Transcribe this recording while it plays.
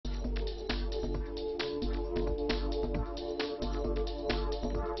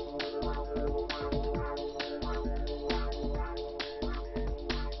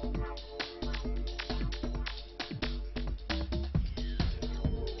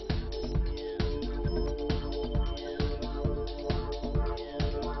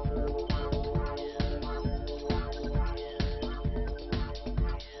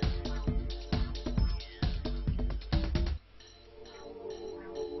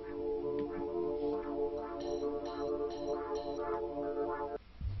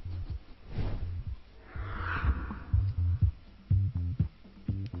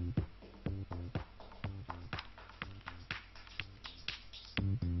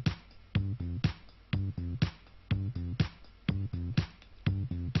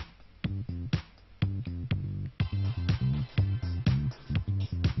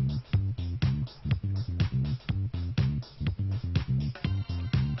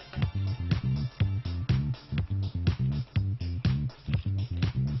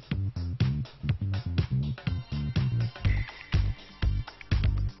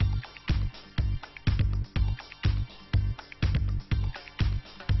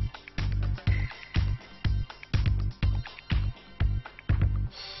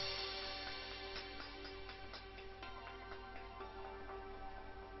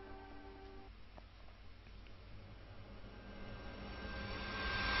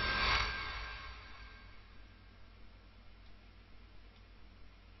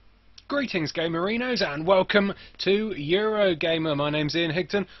Greetings Gamerinos and welcome to Eurogamer. My name's Ian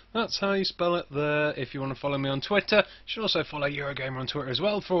Higton, that's how you spell it there. If you want to follow me on Twitter, you should also follow Eurogamer on Twitter as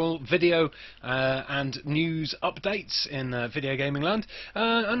well for all video and news updates in video gaming land.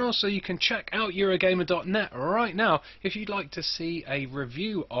 And also you can check out Eurogamer.net right now if you'd like to see a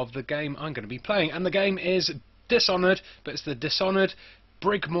review of the game I'm going to be playing. And the game is Dishonored, but it's the Dishonored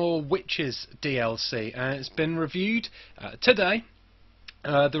Brigmore Witches DLC, and it's been reviewed today.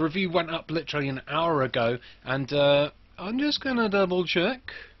 The review went up literally an hour ago, and I'm just going to double check.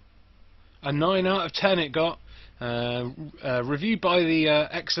 A 9 out of 10 it got. Reviewed by the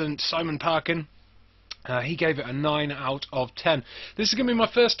excellent Simon Parkin. He gave it a 9 out of 10. This is going to be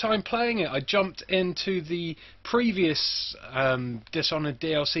my first time playing it. I jumped into the previous Dishonored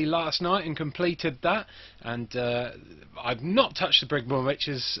DLC last night and completed that, and I've not touched the Brigmore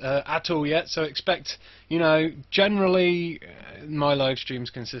Witches at all yet, so expect, you know, generally my live streams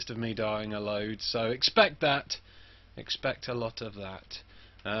consist of me dying a load, so expect that. Expect a lot of that.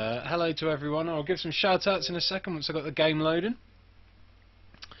 Hello to everyone. I'll give some shout outs in a second once I've got the game loading.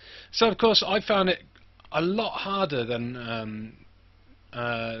 So of course I found it a lot harder than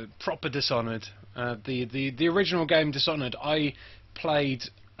proper Dishonored. The original game Dishonored, I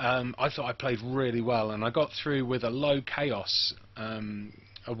thought I played really well, and I got through with a low chaos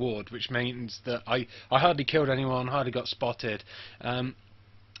award, which means that I hardly killed anyone, hardly got spotted. And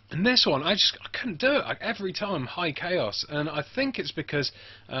this one, I couldn't do it. Every time, high chaos, and I think it's because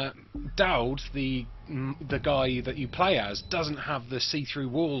Daud, the guy that you play as, doesn't have the see-through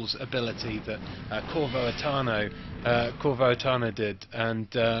walls ability that Corvo Etano did, and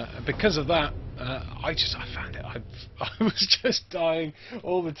because of that, I found it. I was just dying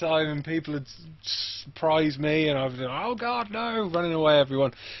all the time, and people had surprised me, and I was like, oh god, no, running away,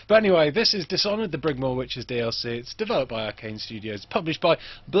 everyone. But anyway, this is Dishonored, the Brigmore Witches DLC. It's developed by Arcane Studios, published by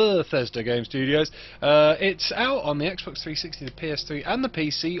Bethesda Game Studios. It's out on the Xbox 360, the PS3, and the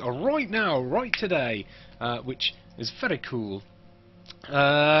PC right now, right today, which is very cool.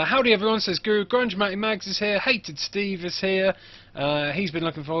 Howdy everyone, says Guru. Grunge Matty Mags is here. Hated Steve is here. He's been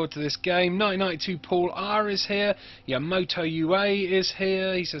looking forward to this game. 1992 Paul R is here. Yamoto UA is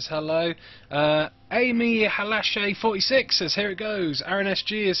here. He says hello. Amy Halashe 46 says here it goes. Aaron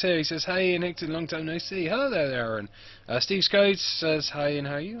SG is here. He says hey, and Hicton, long time no see. Hello there, Aaron. Steve Scodes says hey, and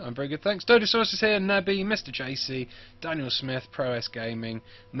how are you? I'm very good, thanks. Dodosaurus is here. Nebby, Mr JC, Daniel Smith, Pro S Gaming,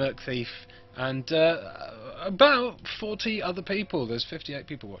 Merc Thief, and about 40 other people. There's 58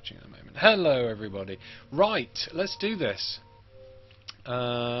 people watching at the moment. Hello everybody. Right, let's do this. Get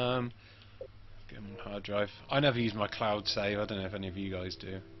on hard drive. I never use my cloud save. I don't know if any of you guys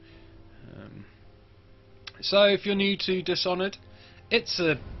do. So if you're new to Dishonored, it's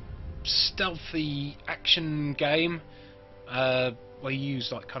a stealthy action game where you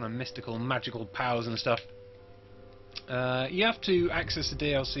use like kind of mystical, magical powers and stuff. You have to access the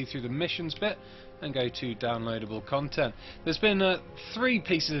DLC through the missions bit and go to downloadable content. There's been 3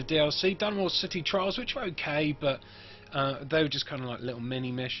 pieces of DLC. Dunwall City Trials, which were okay, but they were just kind of like little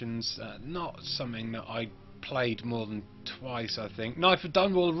mini missions, not something that I played more than twice, I think. Knife of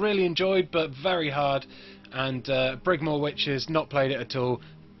Dunwall, really enjoyed, but very hard, and Brigmore Witches, not played it at all,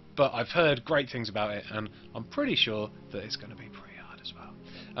 but I've heard great things about it, and I'm pretty sure that it's going to be pretty hard as well.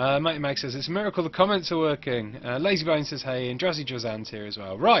 Matty Mag says, it's a miracle the comments are working. Lazybone says hey, and Drowsy Drazan's here as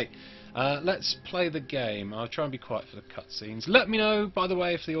well. Right, let's play the game. I'll try and be quiet for the cutscenes. Let me know, by the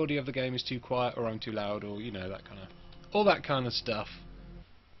way, if the audio of the game is too quiet, or I'm too loud, or, you know, that kind of... all that kind of stuff.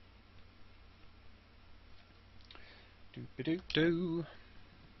 Doo-ba-doo-doo.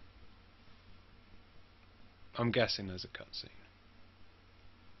 I'm guessing there's a cutscene,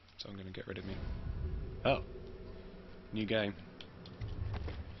 so I'm going to get rid of me. Oh, new game.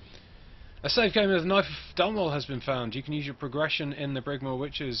 A safe game with a Knife of Dunwall has been found. You can use your progression in the Brigmore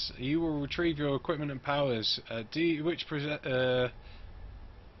Witches. You will retrieve your equipment and powers. See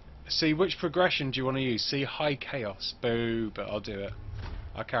which progression do you want to use? See High Chaos. Boo, but I'll do it.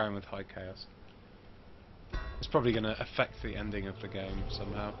 I'll carry on with High Chaos. It's probably going to affect the ending of the game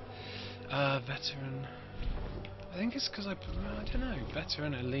somehow. Veteran. I think it's because I don't know.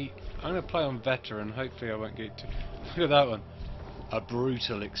 Veteran, Elite. I'm going to play on Veteran. Hopefully I won't get too... Look at that one. A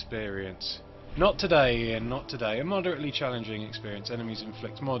brutal experience. Not today, Ian, not today. A moderately challenging experience. Enemies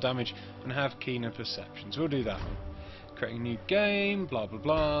inflict more damage and have keener perceptions. We'll do that one. Creating a new game, blah blah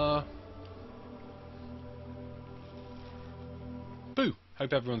blah. Boo!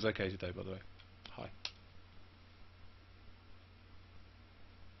 Hope everyone's okay today, by the way. Hi.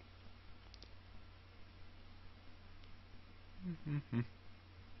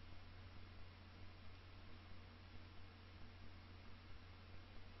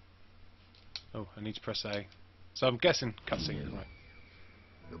 Oh, I need to press A. So I'm guessing cutscene, right?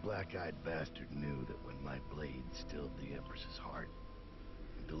 The black-eyed bastard knew that when my blade stilled the Empress's heart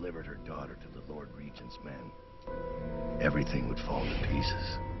and delivered her daughter to the Lord Regent's men, everything would fall to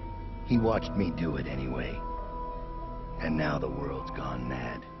pieces. He watched me do it anyway. And now the world's gone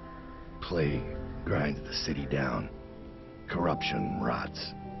mad. Plague grinds the city down. Corruption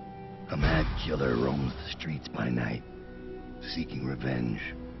rots. A mad killer roams the streets by night, seeking revenge.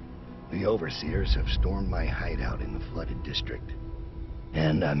 The overseers have stormed my hideout in the flooded district.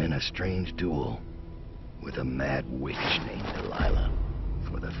 And I'm in a strange duel with a mad witch named Delilah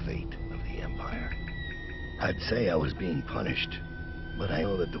for the fate of the Empire. I'd say I was being punished, but I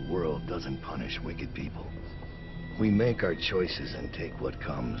know that the world doesn't punish wicked people. We make our choices and take what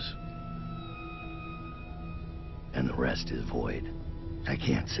comes. And the rest is void. I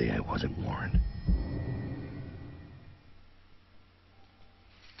can't say I wasn't warned.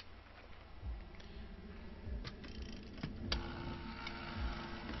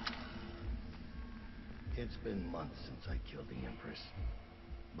 It's been months since I killed the Empress,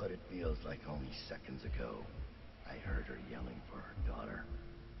 but it feels like only seconds ago I heard her yelling for her daughter,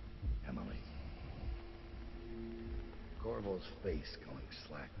 Emily. Corvo's face going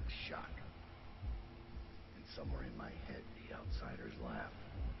slack with shock. And somewhere in my head, the outsiders laugh.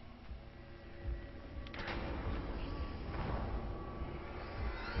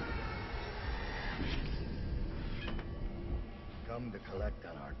 Come to collect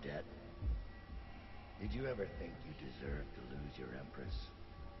on our debt. Did you ever think you deserved to lose your Empress?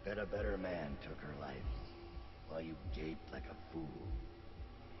 That a better man took her life, while you gaped like a fool?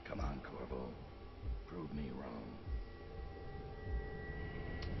 Come on, Corvo. Prove me wrong.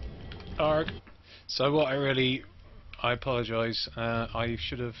 Arg. So what I apologise, I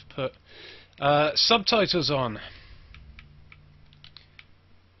should have put subtitles on.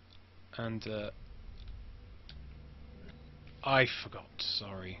 And I forgot,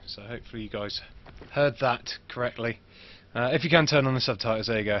 sorry. So hopefully you guys heard that correctly. If you can turn on the subtitles,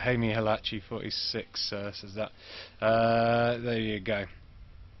 there you go. Hey me Halachi 46 says that. There you go.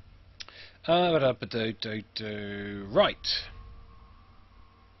 Right.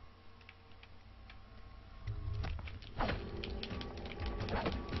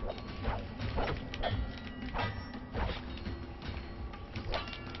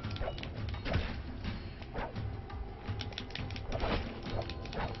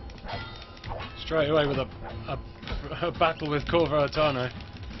 Straight away with a battle with Corvo Atano.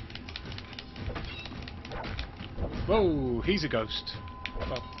 Whoa, he's a ghost.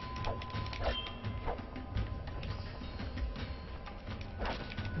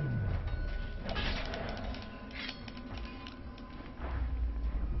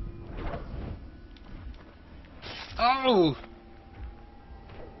 Oh!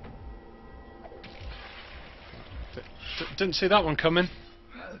 Didn't see that one coming.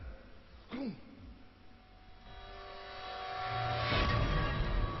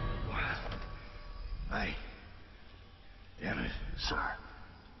 Damn it. Sir,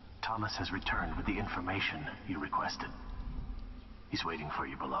 Thomas has returned with the information you requested. He's waiting for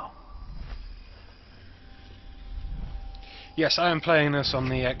you below. Yes, I am playing this on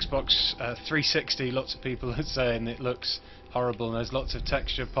the Xbox 360. Lots of people are saying it looks horrible and there's lots of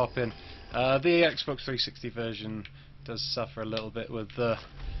texture popping. The Xbox 360 version does suffer a little bit with the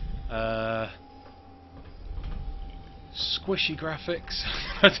squishy graphics.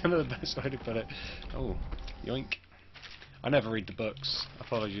 I don't know the best way to put it. Oh, yoink. I never read the books.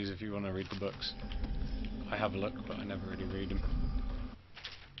 Apologies if you want to read the books. I have a look, but I never really read them.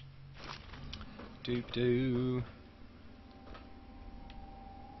 Doop-doo.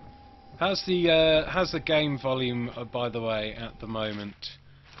 How's the game volume, by the way, at the moment,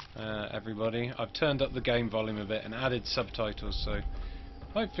 everybody? I've turned up the game volume a bit and added subtitles, so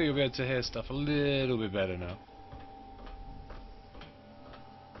hopefully you'll be able to hear stuff a little bit better now.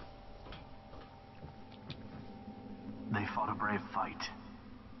 They fought a brave fight.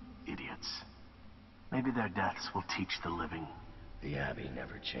 Idiots. Maybe their deaths will teach the living. The Abbey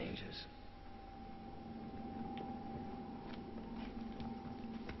never changes.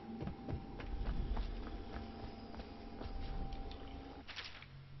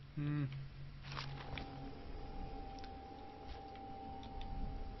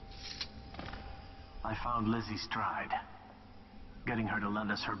 I found Lizzie Stride. Getting her to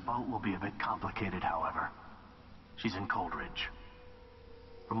lend us her boat will be a bit complicated, however. She's in Coldridge.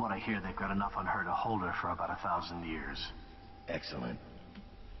 From what I hear, they've got enough on her to hold her for about 1,000 years. Excellent.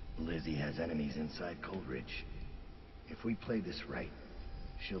 Lizzie has enemies inside Coldridge. If we play this right,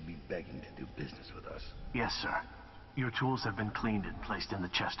 she'll be begging to do business with us. Yes, sir. Your tools have been cleaned and placed in the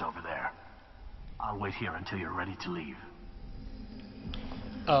chest over there. I'll wait here until you're ready to leave.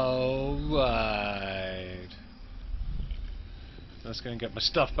 Alright. Let's go and get my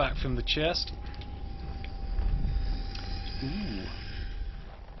stuff back from the chest. Ooh.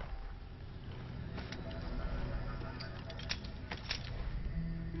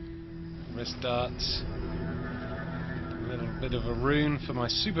 Wrist darts. A little bit of a rune for my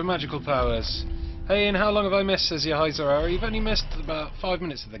super magical powers. Hey Ian, how long have I missed, says your Hyzerara? You've only missed about 5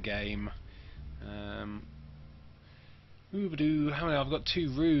 minutes of the game. How many? I've got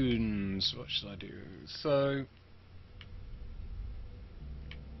 2 runes. What should I do? So,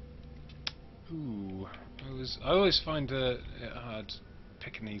 I always find it hard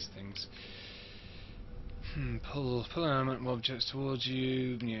picking these things. Pull animate objects towards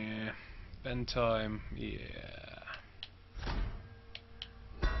you. Yeah. Bend time. Yeah.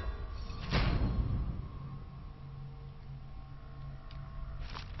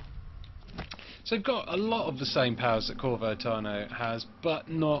 So they've got a lot of the same powers that Corvo Tano has, but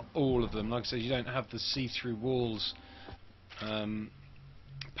not all of them. Like I said, you don't have the see-through walls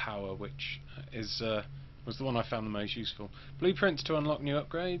power, which was the one I found the most useful. Blueprints to unlock new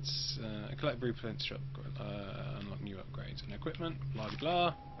upgrades. Collect blueprints to unlock new upgrades and equipment. Blah blah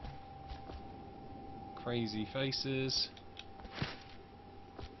blah. Crazy faces.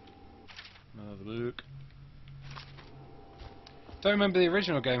 Another look. Don't remember the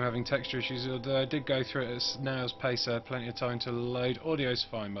original game having texture issues, although I did go through it at snail's pace, so I had plenty of time to load. Audio's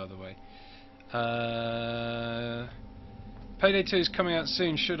fine, by the way. Payday 2 is coming out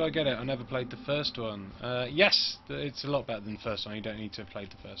soon. Should I get it? I never played the first one. Yes, it's a lot better than the first one. You don't need to have played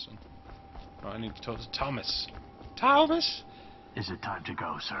the first one. Right, I need to talk to Thomas. Thomas! Is it time to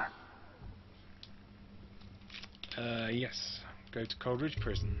go, sir? Yes. Go to Coldridge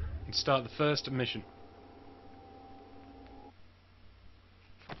Prison and start the first mission.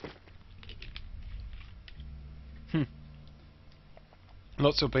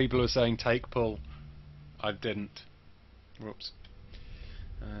 Lots of people are saying take pull. I didn't. Whoops.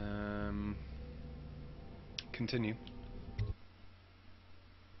 Continue.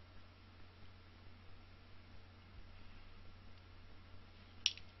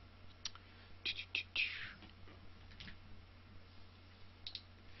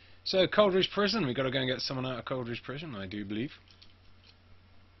 So, Coldridge Prison. We've got to go and get someone out of Coldridge Prison, I do believe.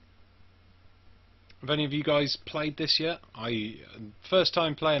 Have any of you guys played this yet? First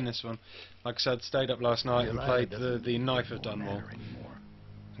time playing this one. Like I said, stayed up last night and played the Knife of Dunwall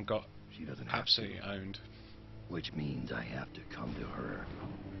and got absolutely owned. Which means I have to come to her.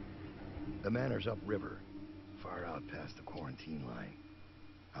 The manor's upriver, far out past the quarantine line.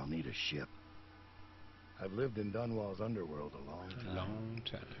 I'll need a ship. I've lived in Dunwall's underworld a long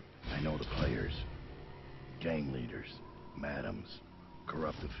time. I know the players, gang leaders, madams,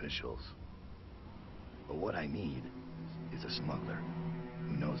 corrupt officials. But what I need is a smuggler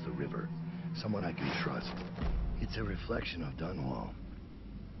who knows the river, someone I can trust. It's a reflection of Dunwall,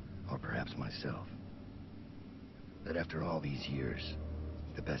 or perhaps myself, that after all these years,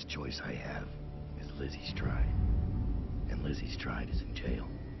 the best choice I have is Lizzie Stride. And Lizzie Stride is in jail.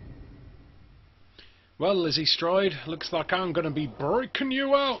 Well, Lizzie Stride, looks like I'm going to be breaking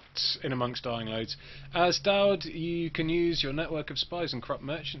you out in amongst dying loads. As Daud, you can use your network of spies and corrupt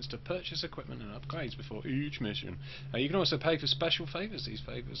merchants to purchase equipment and upgrades before each mission. You can also pay for special favours. These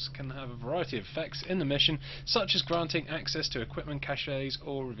favours can have a variety of effects in the mission, such as granting access to equipment caches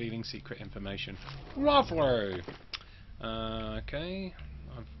or revealing secret information. Lovely! Okay,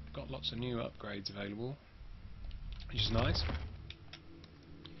 I've got lots of new upgrades available, which is nice.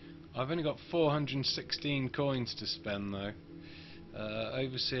 I've only got 416 coins to spend though.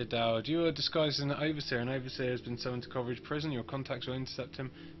 Overseer Daud. You are disguised as an overseer. An overseer has been summoned to Coldridge Prison. Your contacts will intercept him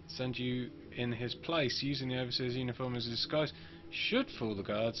and send you in his place. Using the overseer's uniform as a disguise should fool the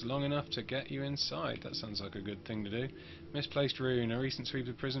guards long enough to get you inside. That sounds like a good thing to do. Misplaced rune. A recent sweep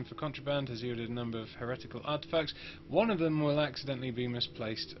of prison for contraband has yielded a number of heretical artifacts. One of them will accidentally be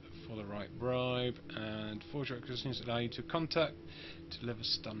misplaced for the right bribe. And forge requisitions allow you to contact deliver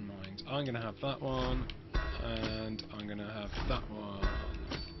stun mines. I'm going to have that one, and I'm going to have that one,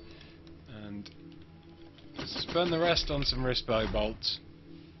 and spend the rest on some wristbow bolts.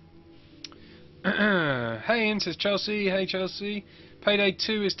 Hey, in says Chelsea. Hey, Chelsea. Payday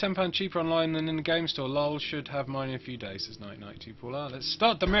 2 is £10 cheaper online than in the game store. Lol, should have mine in a few days, says Night92 Paul. Let's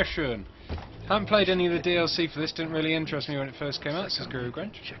start the mission. Haven't played any of the DLC for this. Didn't really interest me when it first came out, says Guru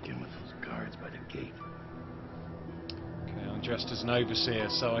Grinch. Check in with those guards by the gate. Dressed as an overseer,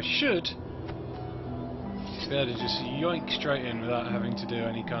 so I should be able to just yoink straight in without having to do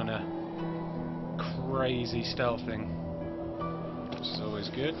any kind of crazy stealthing, which is always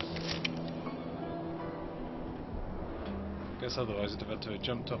good. Guess otherwise I'd have had to have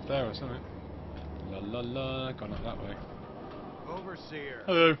jumped off there or something. La la la, gone up that way. Overseer.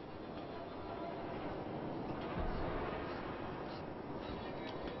 Hello.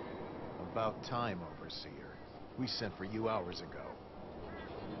 About time, Overseer. We sent for you hours ago.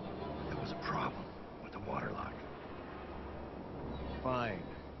 There was a problem with the waterlock. Fine.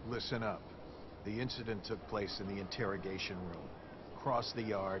 Listen up. The incident took place in the interrogation room. Cross the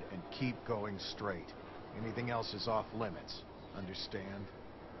yard and keep going straight. Anything else is off limits. Understand?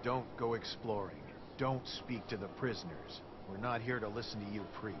 Don't go exploring. Don't speak to the prisoners. We're not here to listen to you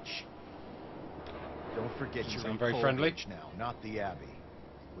preach. Don't forget you're in very friendly. Coleridge now, not the Abbey.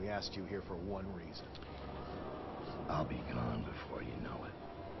 We asked you here for one reason. I'll be gone before you know it.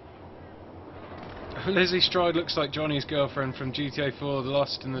 Lizzie Stride looks like Johnny's girlfriend from GTA 4 The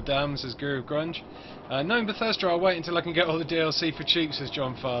Lost and the Damned, says Guru of Grunge. Knowing Bethesda, I'll wait until I can get all the DLC for cheap, says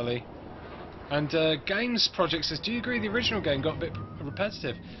John Farley. And Games Project says, do you agree the original game got a bit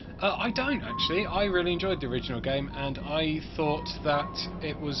repetitive? I don't, actually. I really enjoyed the original game, and I thought that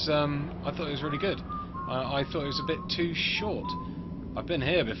it was really good. I thought it was a bit too short. I've been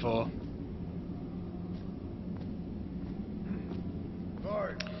here before.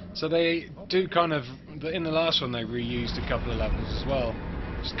 So they do kind of, in the last one they reused a couple of levels as well.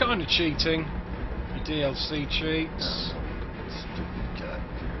 It's kind of cheating. The DLC cheats. Stupid cut.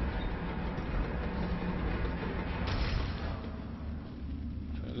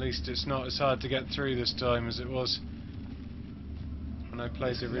 At least it's not as hard to get through this time as it was when I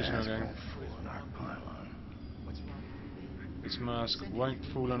played the original game. This mask won't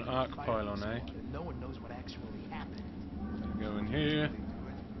fool an arc pylon, eh? No one knows what actually happened. Go in here.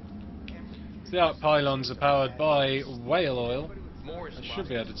 The arc pylons are powered by whale oil. I should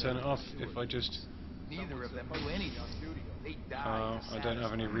be able to turn it off if I just... Neither of them do anything. They Oh, I don't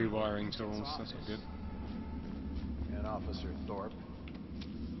have any rewiring tools, that's not good. And Officer Thorpe.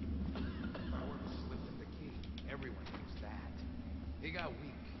 Everyone knows that. He got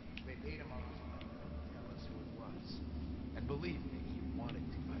weak. They paid him off to tell us who it was. And believe me, he wanted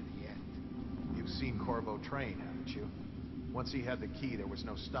to by the end. You've seen Corvo train, haven't you? Once he had the key, there was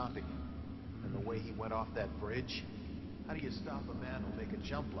no stopping him. And the way he went off that bridge, how do you stop a man who'll make a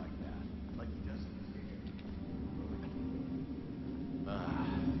jump like that? Like he does in this game.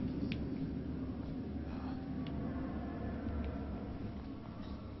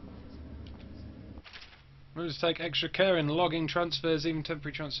 Rules take extra care in logging transfers. Even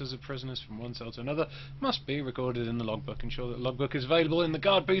temporary transfers of prisoners from one cell to another must be recorded in the logbook. Ensure that the logbook is available in the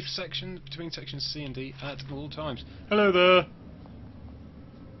guard booth section between sections C and D at all times. Hello there.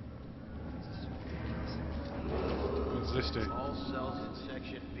 What's this do? All cells in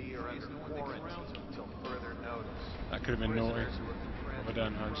Section B are under quarantine until further notice. That could have been naughty. Prisoners who have been If I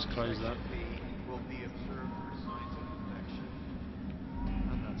don't, I'll just close that. Section B will be observed for signs of infection.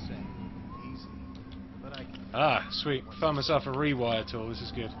 I'm not saying it will be easy, but I can. Ah, sweet. Found myself a rewire tool. This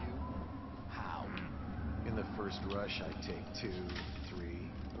is good. How? In the first rush, I take 2, 3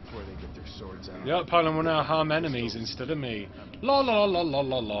 before they get their swords out. The arc pylon will now harm enemies instead of me. Lol lol lol lol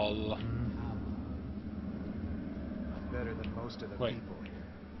lol lol. I'm better than most of the Wait. people here.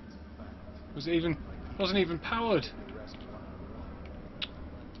 Wasn't even powered.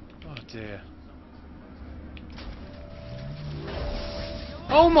 Oh dear.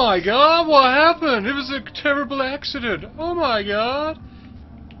 Oh my god, what happened? It was a terrible accident. Oh my god.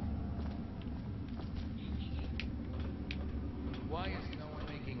 Why is no one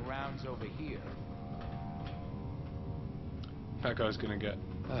making rounds over here? That guy's gonna get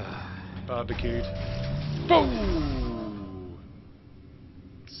barbecued. Boom!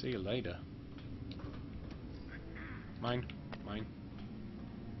 See you later. Mine.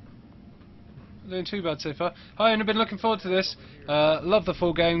 Not doing too bad so far. Hi, and I've been looking forward to this. Love the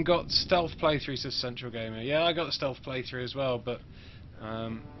full game. Got stealth playthrough, says Central Gamer. Yeah, I got the stealth playthrough as well, but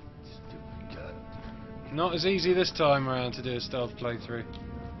Stupid cut. not as easy this time around to do a stealth playthrough.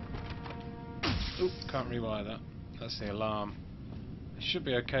 Oop, can't rewire that. That's the alarm. It should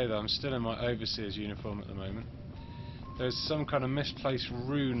be okay though. I'm still in my overseer's uniform at the moment. There's some kind of misplaced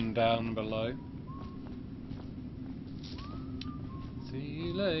rune down below. See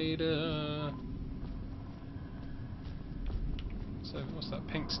you later. So, what's that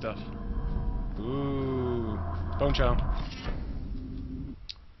pink stuff? Ooh, bone charm.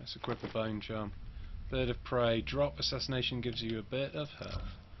 Let's equip a bone charm. Bird of prey. Drop assassination gives you a bit of health.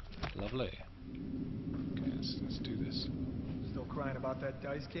 Lovely. Okay, let's do this. Still crying about that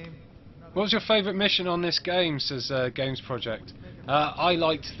dice game? What was your favourite mission on this game, says Games Project? I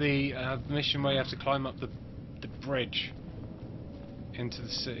liked the mission where you have to climb up the bridge into the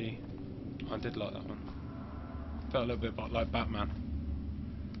city. I did like that one. Felt a little bit like Batman.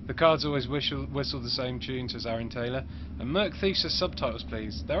 The cards always whistle the same tunes as Aaron Taylor. And Merc Thief says subtitles,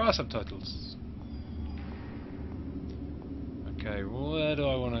 please. There are subtitles. Okay, where do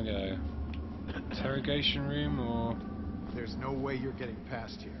I want to go? Interrogation room or... There's no way you're getting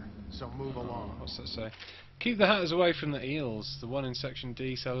past here, so move along. What's that say? Keep the hatters away from the eels. The one in section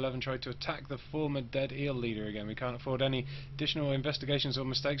D, cell 11, tried to attack the former dead eel leader again. We can't afford any additional investigations or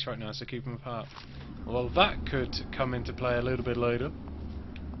mistakes right now, so keep them apart. Well, that could come into play a little bit later.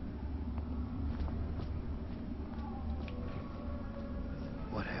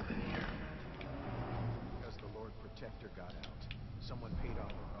 What happened here? Because the Lord Protector got out. Someone paid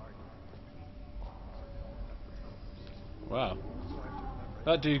off her guard. Wow.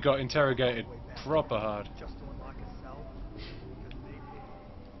 That dude got interrogated proper hard. Just to unlock a cell? Because they paid.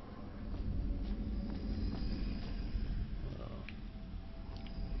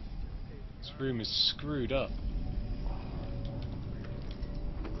 This room is screwed up.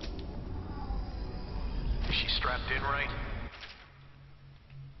 Is she strapped in right?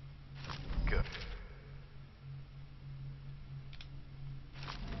 Good.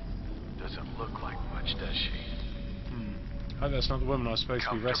 Doesn't look like much, does she? I hope that's not the woman I was supposed to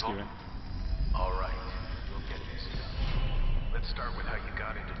be Comfortable? rescuing. All right, we'll get this done. Let's start with how you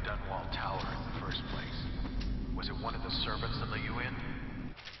got into Dunwall Tower in the first place. Was it one of the servants that let you in?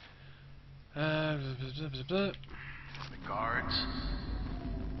 The guards?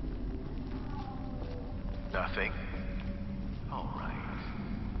 Nothing? All right.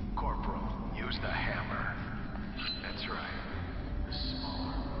 Corporal, use the hammer. That's right. The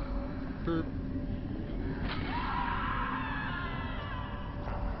smaller one. Burp.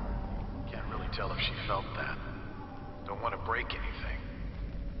 Can't really tell if she felt that. Don't want to break anything.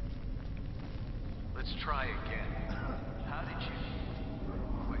 Let's try again. How did you...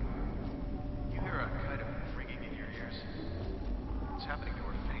 Wait. You hear a kind of ringing in your ears? What's happening to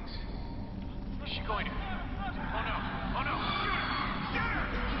her face? Is she going to... Oh no! Oh no!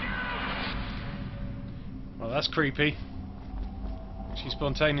 Well, that's creepy. She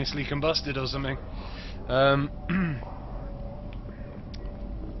spontaneously combusted or something.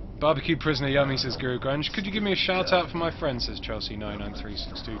 Barbecue prisoner yummy, says Guru Grunge. Could you give me a shout out for my friend, says Chelsea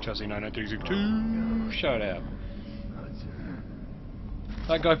 99362. Chelsea 99362. Shout out.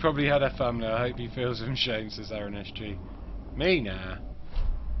 That guy probably had a family. I hope he feels some shame, says Aaron SG. Me nah.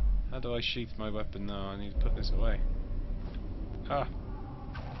 How do I sheath my weapon now? I need to put this away. Ah.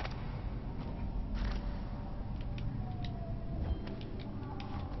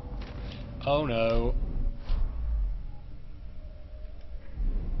 Oh no.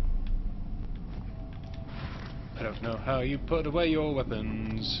 I don't know how you put away your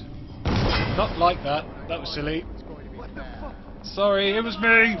weapons. Not like that. That was silly. Sorry, it was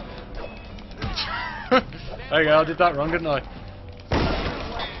me. There you go, I did that wrong, didn't I?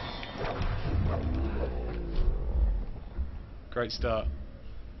 Great start.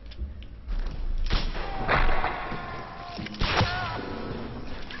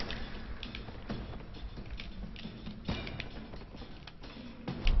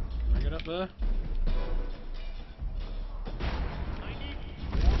 Can I get up there?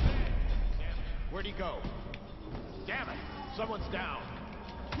 Where'd he go? Damn it! Someone's down.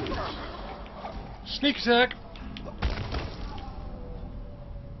 Sneak attack!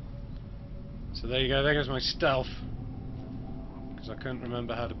 So there you go, there goes my stealth. Because I couldn't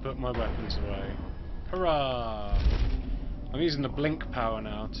remember how to put my weapons away. Hurrah! I'm using the blink power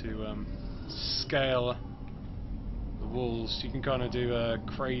now to scale the walls. You can kind of do a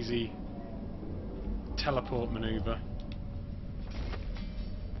crazy teleport maneuver.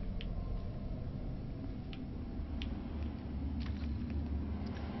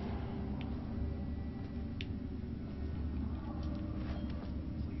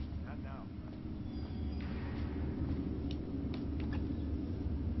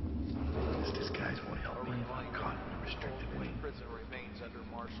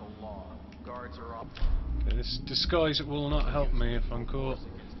 Okay, this disguise will not help me if I'm caught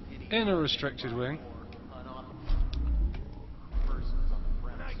in a restricted wing.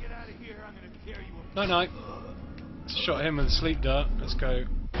 Night night. Shot him with a sleep dart. Let's go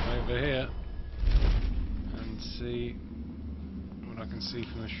over here and see what I can see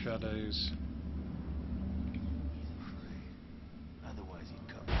from the shadows. Otherwise he'd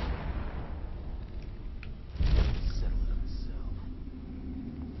come. Settle it himself.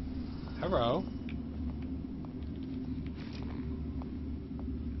 Hello.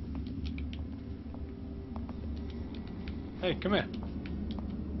 Hey, come here.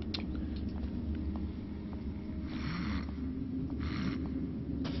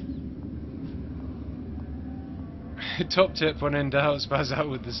 Top tip: when in doubt, spaz out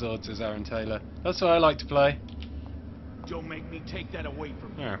with the sword, says Aaron Taylor. That's what I like to play. Don't make me take that away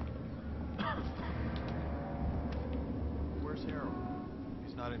from you. Yeah. Where's Harold?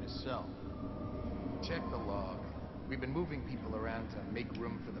 He's not in his cell. Check the log. We've been moving people around to make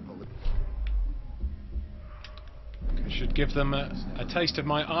room for the police. I should give them a taste of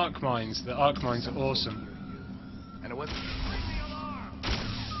my arc mines. The arc mines are awesome. And it wasn't.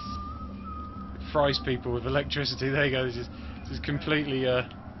 Fries people with electricity. There you go. Just completely,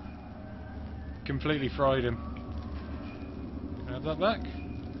 completely fried him. Can I have that back?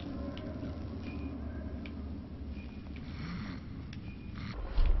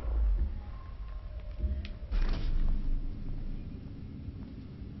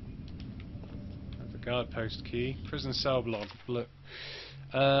 Have the guard post key. Prison cell block. Look.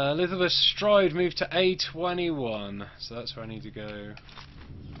 Elizabeth Stride moved to A21, so that's where I need to go.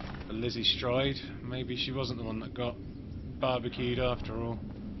 For Lizzie Stride. Maybe she wasn't the one that got barbecued after all.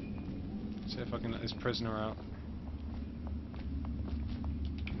 See if I can let this prisoner out.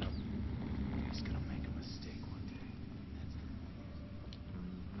 He's gonna make a mistake one day.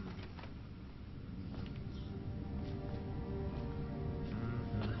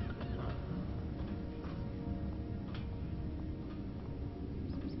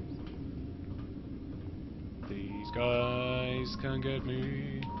 These guys can't get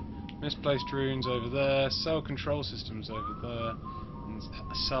me. Misplaced runes over there. Cell control systems over there. And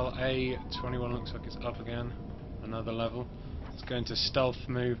cell A21 looks like it's up again. Another level. Let's go into stealth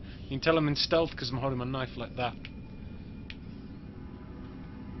move. You can tell I'm in stealth because I'm holding my knife like that.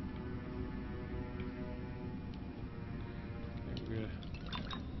 Okay, we're gonna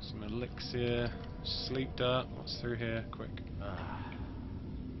some elixir. Sleep dart. What's through here? Quick.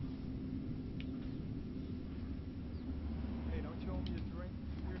 Hey, don't you owe me a drink?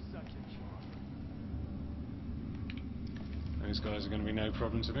 You're such a chump. Those guys are going to be no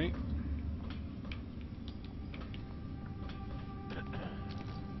problem to me.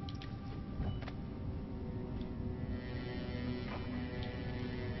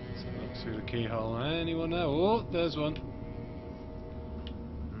 Let's have a look through the keyhole. Anyone know? Oh, there's one.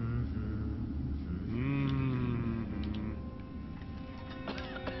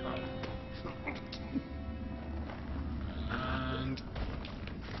 And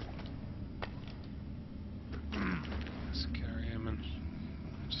let's carry him and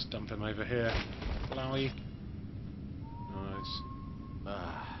just dump him over here. Flowey. Nice.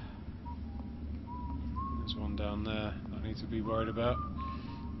 There's one down there that I need to be worried about.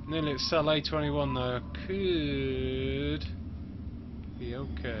 Nearly at cell A21 though. Could be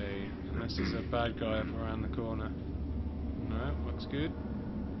okay. Unless there's a bad guy up around the corner. No, looks good.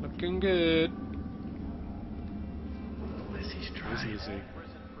 Looking good. Lizzie Stride. Lizzie.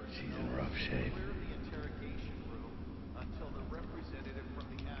 She's in rough shape. Clear the interrogation room until the representative from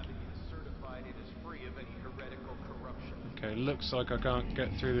the Abbey is certified it is free of any heretical corruption. Okay, looks like I can't get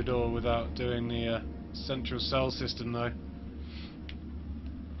through the door without doing the central cell system though.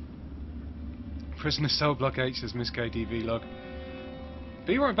 Prisoner cell block H says Miss KDV log.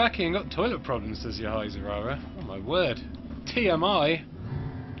 Be right back here and got toilet problems, says Yahizarara. Oh my word. TMI.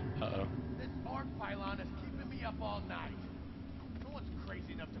 Uh-oh. This orc pylon is keeping me up all night. No one's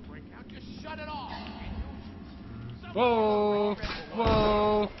crazy enough to break out. Just shut it off. Whoa!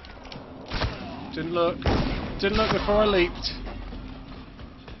 Whoa! Didn't look. Didn't look before I leaped.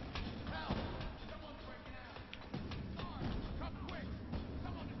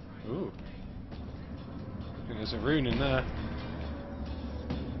 Ooh. I think there's a rune in there.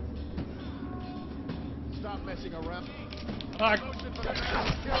 Stop messing around. Ah. Motion for the man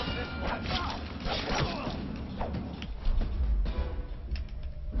who killed this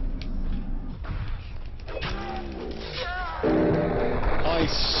I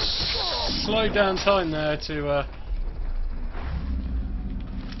slowed down time there to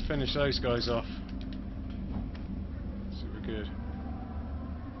finish those guys off. Super good.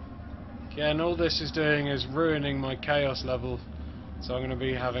 Yeah, and all this is doing is ruining my chaos level, so I'm going to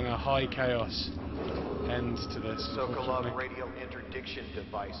be having a high chaos end to this. So-called radio interdiction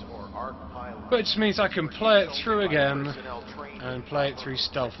device or arc pylon. Which means I can play it through again and play it through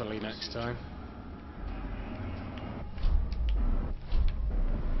stealthily next time.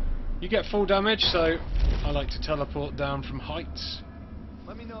 You get full damage, so I like to teleport down from heights.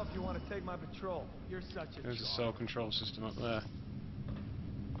 Let me know if you want to take my patrol. You're such a There's a chump. cell control system up there.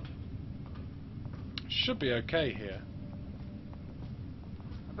 Should be okay here.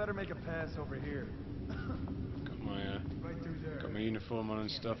 I better make a pass over here. Right through there. Got my uniform on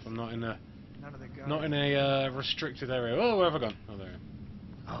and stuff. I'm not in a None of the guys. not in a restricted area. Oh, where have I gone? Oh, there I am.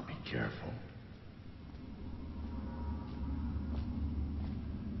 I'll be careful.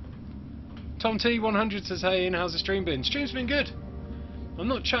 Tom T100 says, hey Ian, how's the stream been? Stream's been good. I'm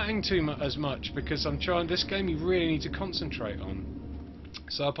not chatting as much because I'm trying. This game you really need to concentrate on.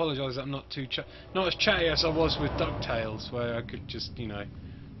 So I apologise that I'm not not as chatty as I was with DuckTales, where I could just, you know,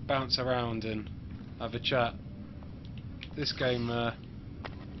 bounce around and have a chat. This game,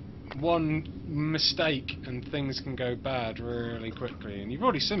 one mistake and things can go bad really quickly. And you've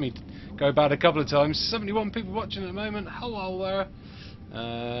already seen me go bad a couple of times. 71 people watching at the moment. Hello there.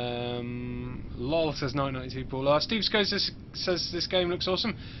 LOL says 992 Paul. Steve says this game looks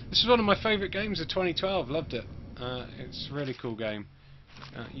awesome. This is one of my favourite games of 2012. Loved it. It's a really cool game.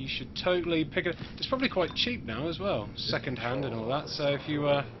 You should totally pick it. It's probably quite cheap now as well, second hand and all that. So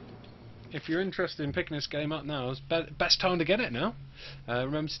if you're interested in picking this game up now, it's best time to get it now.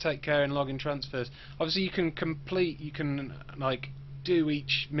 Remember to take care and log in transfers. Obviously, you can like do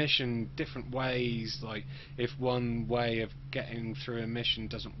each mission different ways. Like if one way of getting through a mission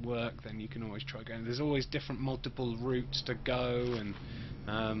doesn't work, then you can always try again. There's always different multiple routes to go, and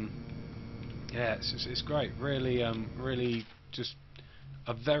yeah, it's great. Really, really just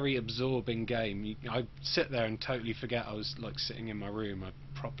a very absorbing game. I sit there and totally forget I was like sitting in my room. I'm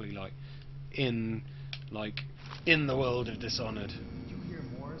properly like in the world of Dishonored. Did you hear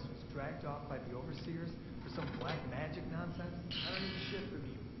Morris was dragged off by the overseers for some black magic nonsense? I don't need shit from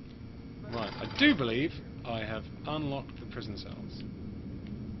you. Right, I do believe I have unlocked the prison cells.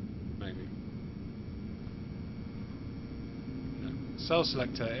 Maybe. No. Cell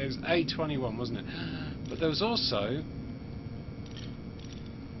selector, it was A21, wasn't it? But there was also...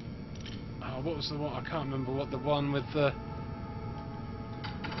 Oh, what was the one? I can't remember what the one with the...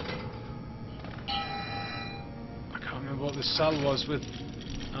 I can't remember what the cell was with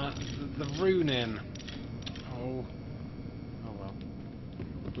the rune in. Oh well.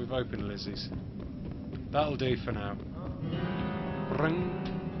 We've opened Lizzie's. That'll do for now. Ring.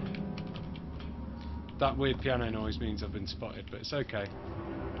 That weird piano noise means I've been spotted, but it's okay.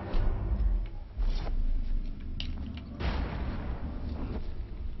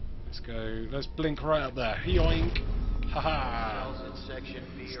 Let's go. Let's blink right up there. Yoink! Haha!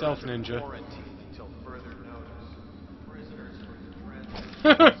 Stealth ninja.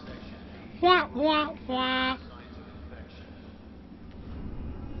 Wah wah wah!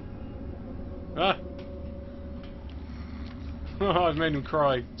 Ah! Oh, I've made him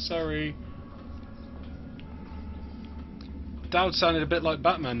cry. Sorry. Daud sounded a bit like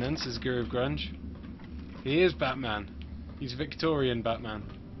Batman then, says Guru of Grunge. He is Batman. He's Victorian Batman.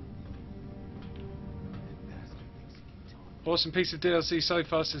 Awesome piece of DLC so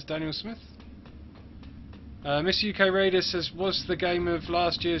far, says Daniel Smith. Miss UK Raider says, was the game of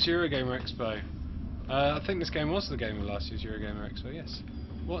last year's Eurogamer Expo? I think this game was the game of last year's Eurogamer Expo, yes.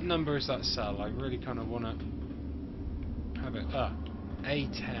 What number is that cell? I really kind of want to have it. Ah,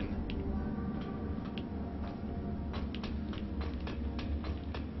 A10.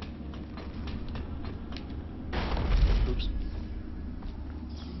 Oops.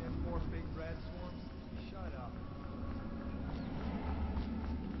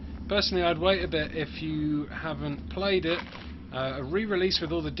 Personally, I'd wait a bit if you haven't played it. A re-release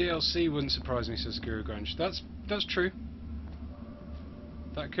with all the DLC wouldn't surprise me, says Guru Grunge. That's true.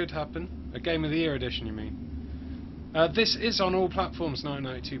 That could happen. A Game of the Year edition, you mean? This is on all platforms,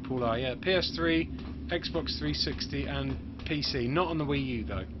 1992 Paul R. Yeah, PS3, Xbox 360 and PC. Not on the Wii U,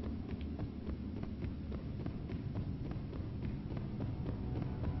 though.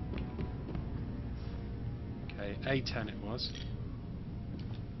 Okay, A10 it was.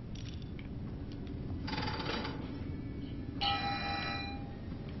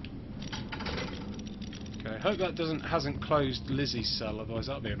 Okay, I hope that hasn't closed Lizzie's cell, otherwise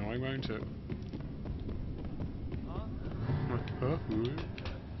that'll be annoying, won't it? Oops.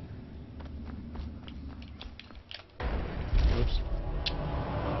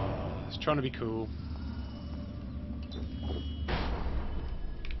 It's trying to be cool. There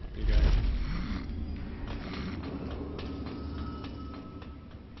you go.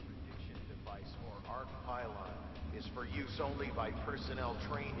 Interdiction device or arc pylon is for use only by personnel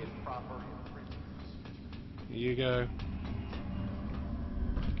trained in proper improvements. Here you go.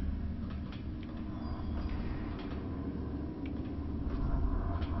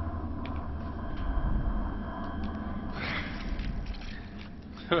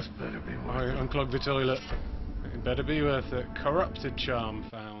 Better be worth it. Unclog the toilet. It better be worth it. Corrupted charm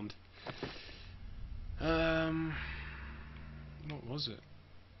found. What was it?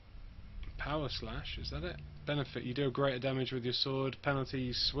 Power slash, is that it? Benefit, you deal greater damage with your sword. Penalty,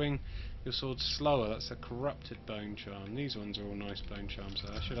 you swing your sword slower. That's a corrupted bone charm. These ones are all nice bone charms, so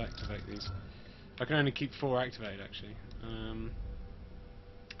I should activate these. I can only keep 4 activated, actually.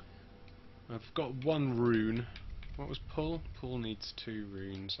 I've got 1 rune. What was pull? Pull needs 2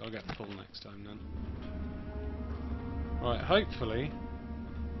 runes. I'll get pull next time then. Right, hopefully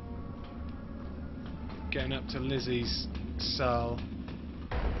getting up to Lizzie's cell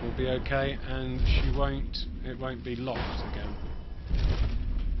will be okay, and it won't be locked again.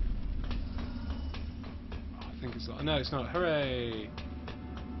 Oh, I think it's locked. No, it's not. Hooray!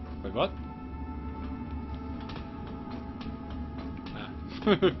 Wait, what? Ah.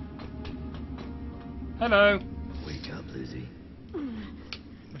 Hello! Wake up, Lizzie.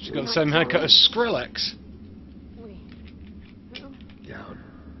 She's got the same haircut as Skrillex. Wait. No? Daud.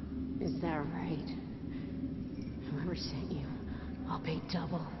 Is that right? Whoever sent you, I'll pay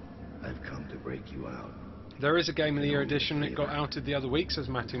double. I've come to break you out. There is a Game of the Year edition. It got outed the other week, says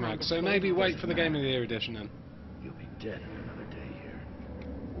Matty Mag. So maybe wait for the Game of the Year edition then. You'll be dead in another day here.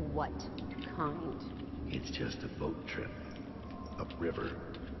 What kind? It's just a boat trip. Upriver.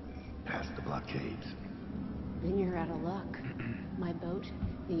 Past the blockades. Then you're out of luck. My boat,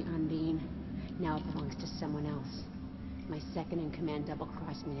 the Undine, now it belongs to someone else. My second-in-command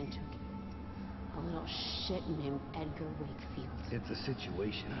double-crossed me and took it. A little shit named Edgar Wakefield. It's a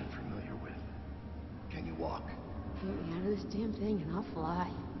situation I'm familiar with. Can you walk? Get me out of this damn thing and I'll fly.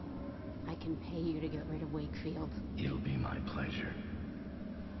 I can pay you to get rid of Wakefield. It'll be my pleasure.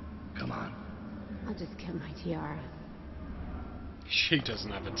 Come on. I'll just get my tiara. She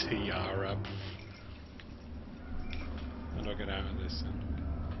doesn't have a tiara. How do I get out of this then?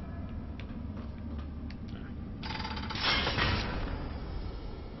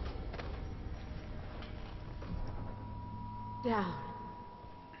 Down.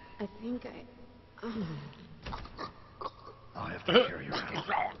 I think I'll have to carry her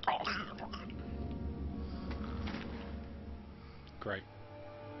out. Great.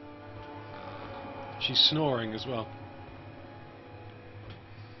 She's snoring as well.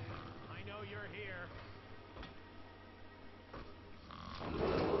 I know you're here.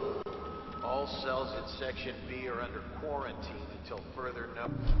 All cells in Section B are under quarantine until further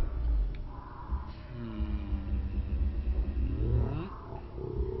notice.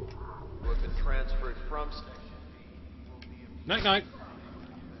 Who have been transferred from Section B will be... Night night.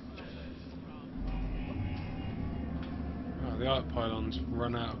 Oh, the arc pylon's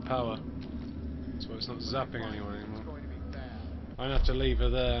run out of power, so it's not zapping anyone anymore. I'm gonna have to leave her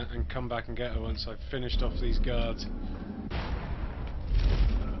there and come back and get her once I've finished off these guards.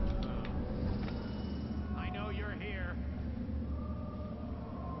 I know you're here.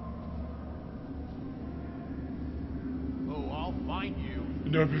 Oh, I'll find you.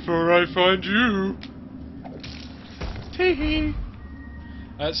 Not before I find you. Tee-hee.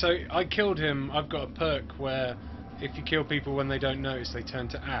 So I killed him. I've got a perk where if you kill people when they don't notice, they turn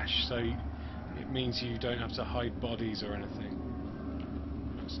to ash. So it means you don't have to hide bodies or anything.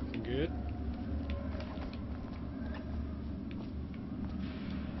 That's looking good.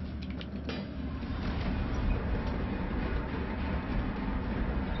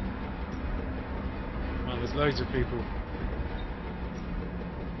 Man, there's loads of people.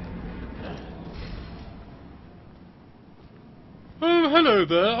 Oh, hello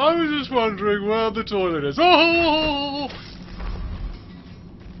there. I was just wondering where the toilet is. Oh!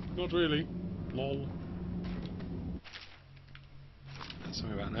 Not really. Lol. That's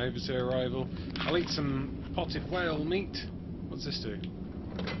something about an overseer arrival. I'll eat some potted whale meat. What's this do?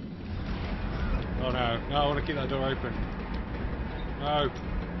 Oh no. No, I want to keep that door open. No.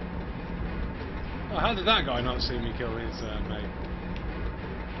 Oh, how did that guy not see me kill his mate?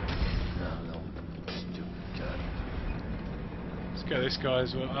 No. Stupid guy. Let's get this guy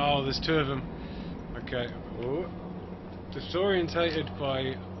as well. Oh, there's 2 of them. Okay. Oh. Disorientated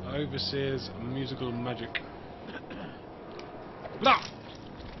by Overseer's musical magic. Blah!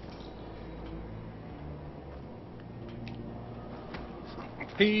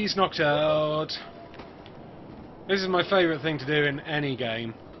 He's knocked out. This is my favourite thing to do in any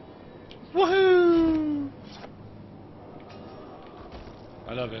game. Woohoo!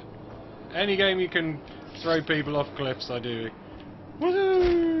 I love it. Any game you can throw people off cliffs, I do.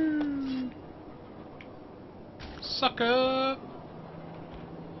 Woohoo! Sucker!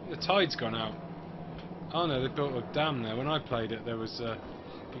 The tide's gone out. Oh no, they built a dam there. When I played it, there was you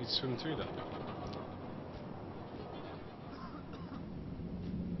could swim through that.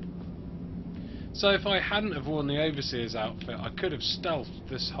 So if I hadn't have worn the Overseer's outfit, I could have stealthed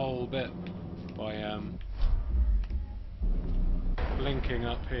this whole bit by blinking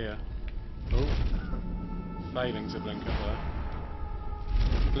up here. Oh, failing to blink up there.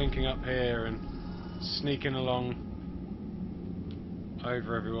 Blinking up here and sneaking along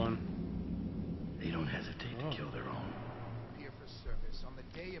over everyone. They don't hesitate to kill their own. Here for service on the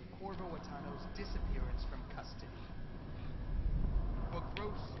day of Corvo Atano disappearance from custody. For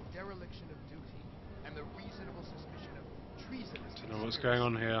gross dereliction of duty and the reasonable suspicion of treasonous Don't know what's going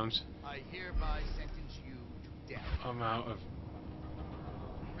on here. I hereby sentence you to death. I'm out of.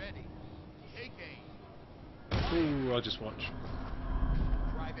 Ready. Take aim. Ooh, I'll just watch.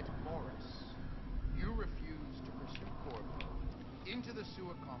 Private Morris, you refused to pursue Corvo into the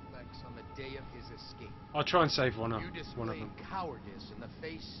sewer complex on the day of his escape. I'll try and save one of You them. displayed cowardice in the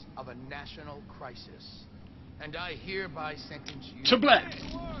face of a national crisis, and I hereby sentence you To black.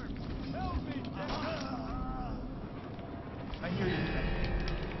 I hear you.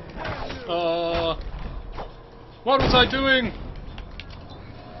 What was I doing?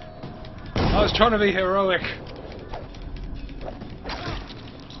 I was trying to be heroic.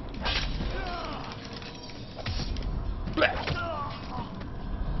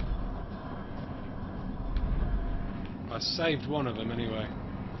 I saved one of them anyway.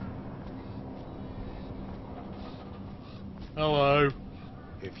 Hello.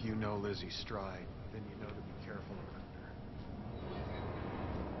 If you know Lizzie Stride, then you know to be careful around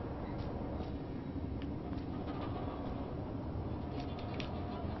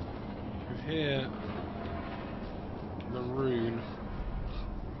her. Here, the rune.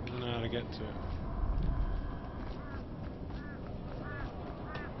 I don't know how to get to it.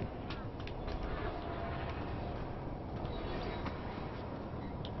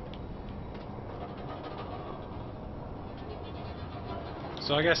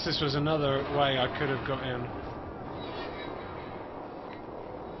 So I guess this was another way I could have got in.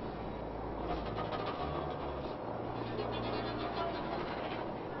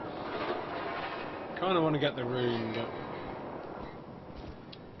 Kind of want to get the rune, but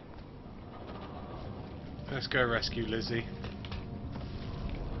let's go rescue Lizzie.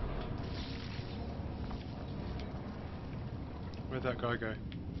 Where'd that guy go?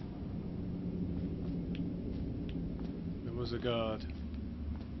 There was a guard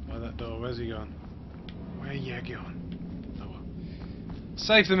by that door. Where's he gone? Where you going? Oh well.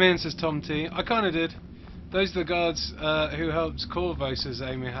 Save them in, says Tom T. I kind of did. Those are the guards who helped Corvo, says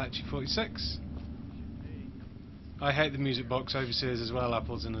Amy Hatchie 46. I hate the music box overseers as well,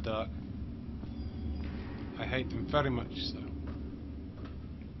 Apples in the Dark. I hate them very much so.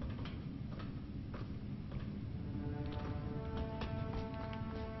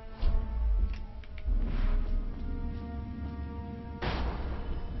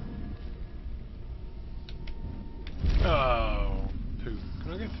 Oh, poo.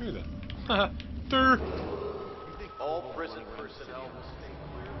 Can I get through that? Haha. Durr. All prison personnel will stay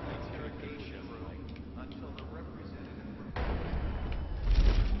clear of the interrogation room until the representative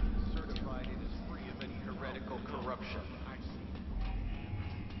certified it is free of any heretical corruption.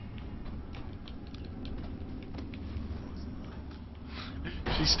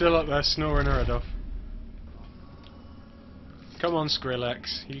 She's still up there snoring her head off. Come on,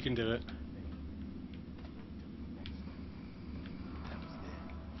 Skrillex, you can do it.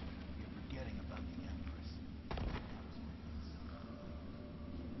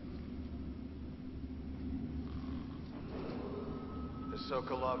 The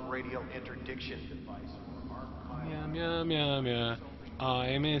Sokolov radio interdiction device for archive. Yum yum yum yum.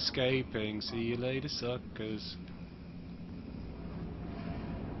 I'm escaping. See you later, suckers.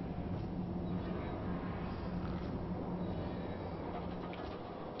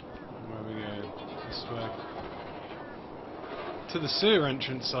 Where we go? This way. To the sewer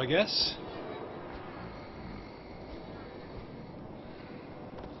entrance, I guess.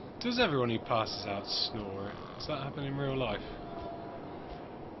 Does everyone who passes out snore? Does that happen in real life?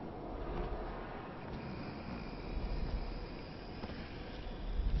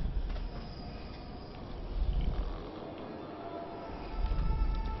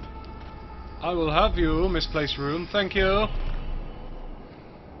 I will have you, misplaced room, thank you.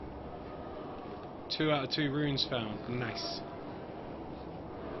 2 out of 2 runes found, nice.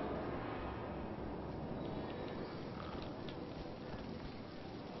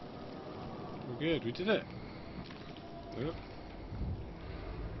 We're good, we did it. Yep.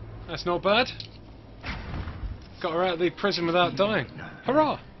 That's not bad. Got her out of the prison without dying.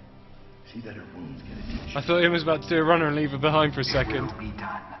 Hurrah! See that her wounds get attention. I thought he was about to do a runner and leave her behind for a second. Will be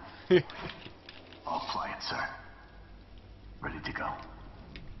done. All quiet, sir. Ready to go.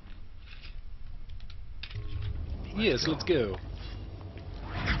 Yes, let's go.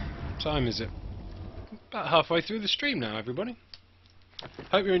 What time is it? About halfway through the stream now, everybody.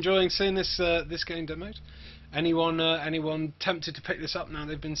 Hope you're enjoying seeing this this game demoed. Anyone tempted to pick this up now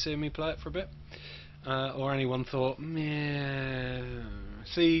they've been seeing me play it for a bit? Or anyone thought, meh.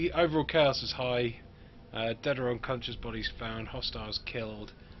 See, overall chaos is high. Dead or unconscious bodies found, hostiles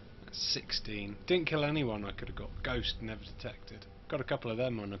killed. 16. Didn't kill anyone I could have got. Ghost, never detected. Got a couple of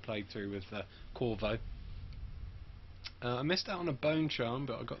them on a playthrough with Corvo. I missed out on a bone charm,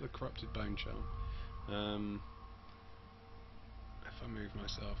 but I got the corrupted bone charm. If I move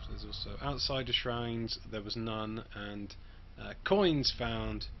myself, there's also outsider shrines, there was none, and coins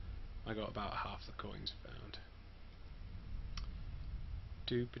found. I got about half the coins found.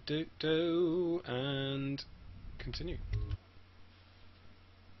 Doop-a-doop-doo, and continue.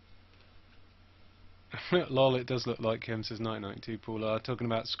 Lol, it does look like him, says 992 Paul. Talking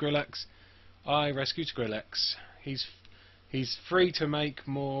about Skrillex. I rescued Skrillex. He's free to make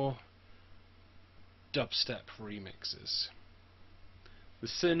more dubstep remixes. The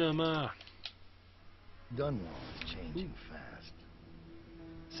cinema. Dunwall is changing fast.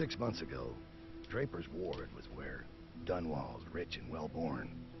 6 months ago, Draper's Ward was where Dunwall's rich and well-born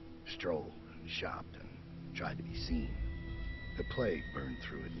strolled and shopped and tried to be seen. The plague burned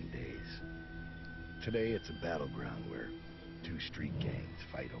through it in days. Today it's a battleground where 2 street gangs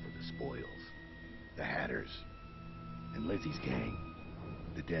fight over the spoils. The Hatters and Lizzie's gang,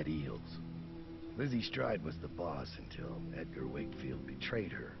 the Dead Eels. Lizzie Stride was the boss until Edgar Wakefield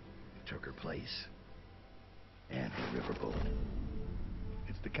betrayed her and took her place. And her riverboat.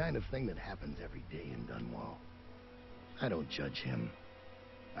 It's the kind of thing that happens every day in Dunwall. I don't judge him.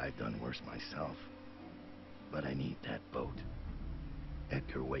 I've done worse myself. But I need that boat.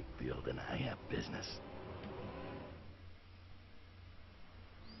 Edgar Wakefield and I have business.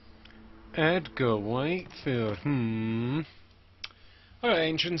 Edgar Wakefield, Alright,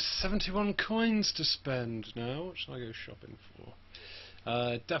 Ancient, 71 coins to spend now. What should I go shopping for?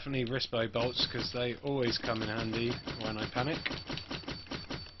 Definitely wristbow bolts, because they always come in handy when I panic.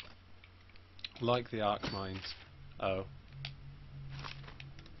 Like the arc mines. Oh.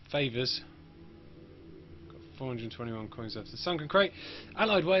 Favours. 421 coins left. The sunken crate.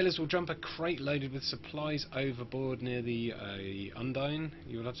 Allied whalers will jump a crate loaded with supplies overboard near the Undine.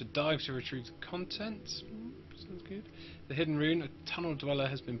 You will have to dive to retrieve the contents. Sounds good. The hidden rune. A tunnel dweller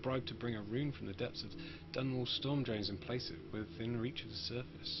has been bribed to bring a rune from the depths of Dunwall storm drains and place it within reach of the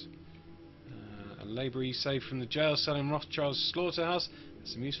surface. A labourer you saved from the jail cell in Rothschild's slaughterhouse.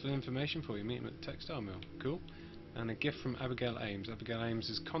 There's some useful information for you. Meet him at the textile mill. Cool. And a gift from Abigail Ames. Abigail Ames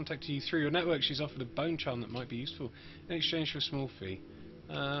has contacted you through your network. She's offered a bone charm that might be useful in exchange for a small fee.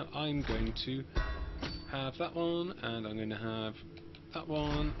 I'm going to have that one, and I'm going to have that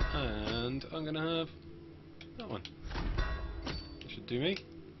one, and I'm going to have that one. That should do me.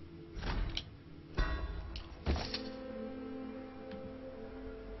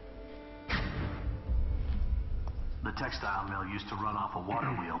 The textile mill used to run off a water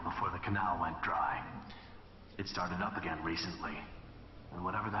wheel before the canal went dry. It started up again recently, and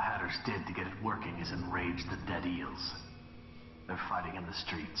whatever the Hatters did to get it working has enraged the Dead Eels. They're fighting in the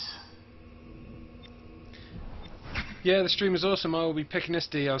streets. Yeah, the stream is awesome. I will be picking this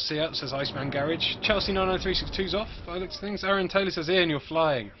DLC up, says Iceman Garage. Chelsea 99362's off, by the looks of things. Aaron Taylor says, Ian, you're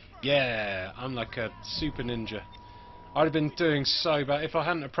flying. Yeah, I'm like a super ninja. I'd have been doing so bad. If I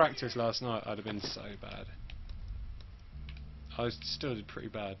hadn't have practiced last night, I'd have been so bad. I still did pretty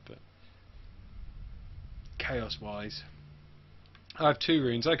bad, but chaos-wise. I have 2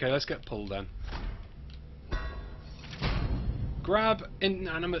 runes. Okay, let's get pulled then. Grab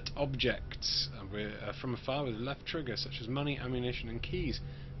inanimate objects from afar with the left trigger, such as money, ammunition and keys.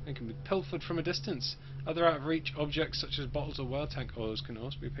 They can be pilfered from a distance. Other out-of-reach objects, such as bottles of whale tank oils, can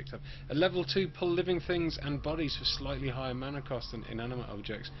also be picked up. At level 2, pull living things and bodies for slightly higher mana cost than inanimate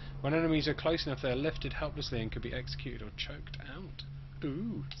objects. When enemies are close enough, they are lifted helplessly and can be executed or choked out.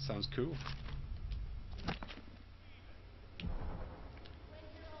 Ooh, sounds cool.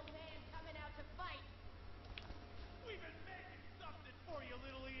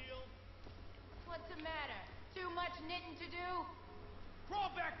 What's the matter? Too much knitting to do? Crawl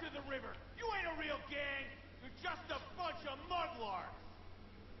back to the river. You ain't a real gang. You're just a bunch of mudlarks.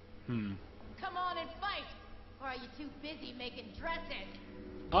 Come on and fight! Or are you too busy making dresses?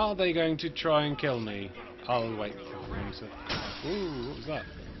 Are they going to try and kill me? I'll wait for them to... Ooh, what was that?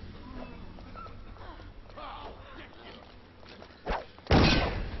 Ooh.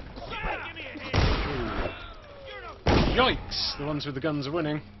 Yikes! The ones with the guns are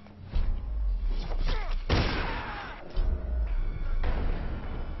winning.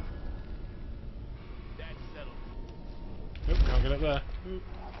 Nope, can't get up there. Oop.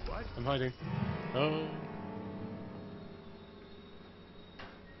 What? I'm hiding. Oh.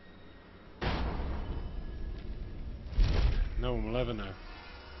 No one will ever know.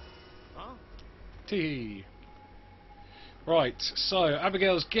 Huh? Tee. Right, so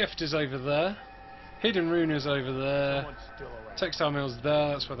Abigail's gift is over there. Hidden Rune is over there. Someone's still around. Textile Mill's there,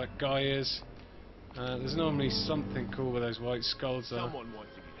 that's where that guy is. There's normally something cool where those white skulls are. Someone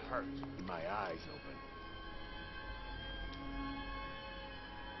wants to get hurt. Keep my eyes open.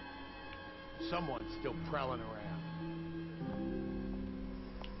 Someone's still prowling around.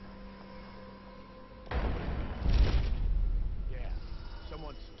 Yeah,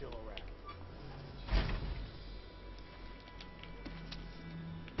 someone's still around.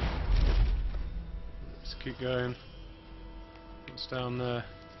 Let's keep going. What's down there?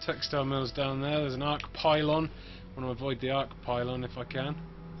 Textile Mill's down there. There's an arc pylon. I want to avoid the arc pylon if I can.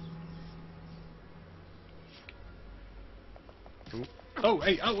 Ooh. Oh,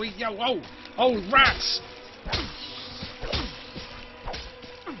 hey, oh, wait, yo, oh! Oh, rats!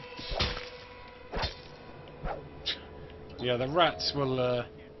 Yeah, the rats will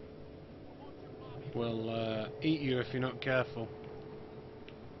eat you if you're not careful.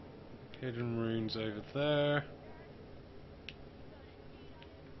 Hidden runes over there.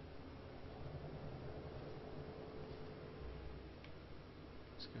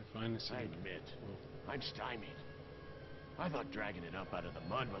 Let's go find this. I admit, I'm stymied. I thought dragging it up out of the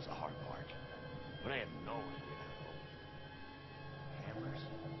mud was the hard part, but I have no idea how. Hammers?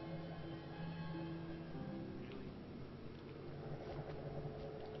 Really?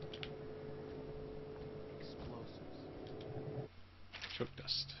 Explosives. Choke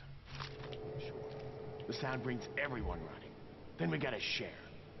dust. Sure. The sound brings everyone running. Then we gotta share.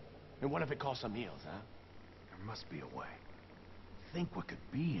 And what if it costs some meals, huh? There must be a way. Think what could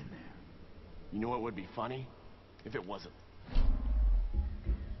be in there. You know what would be funny? If it wasn't.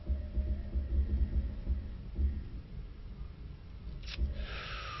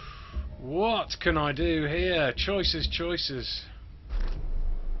 What can I do here? Choices, choices.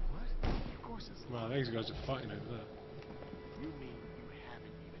 What? Of course it's Wow, these guys are fighting over there. You mean you haven't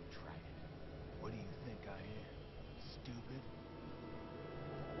even tried it? What do you think I am? Stupid?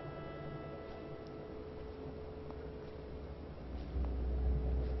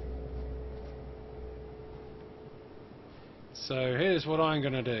 So here's what I'm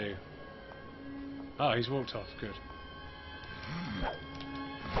gonna do. Oh, he's walked off. Good.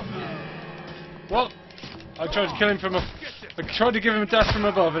 What? I tried to kill him from I tried to give him a dash from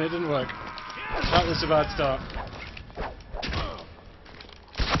above and it didn't work. That was a bad start.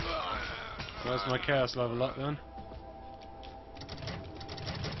 Where's my chaos level up then?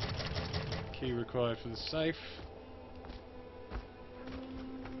 Key required for the safe.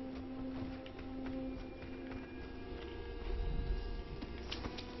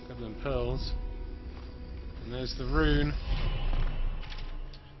 Couple of pearls. And there's the rune.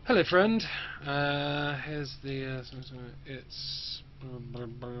 Hello, friend. Here's the. It's. Dunno.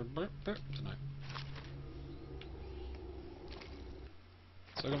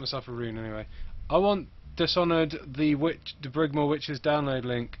 So I got myself a rune anyway. I want Dishonored the Brigmore Witches download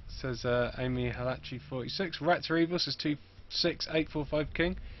link. It says Amy Halachi 46. Rats are evil says 26845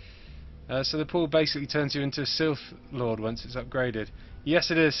 King. So the pool basically turns you into a Sylph Lord once it's upgraded.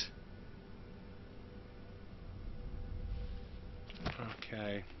 Yes, it is.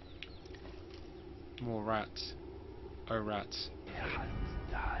 Okay. More rats. Oh, rats.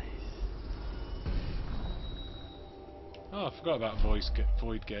 Oh, I forgot about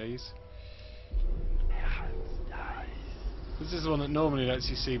Void Gaze. This is the one that normally lets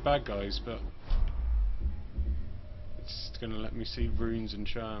you see bad guys, but it's going to let me see runes and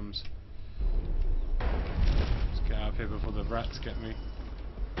charms. Let's get out of here before the rats get me.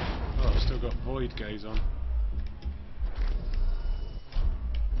 Oh, I've still got Void Gaze on.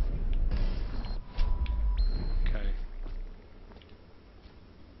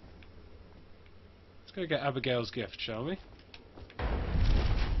 Let's go get Abigail's gift, shall we?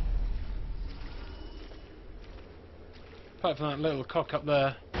 Apart from that little cock up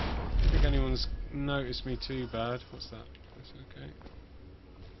there, I don't think anyone's noticed me too bad. What's that? That's okay.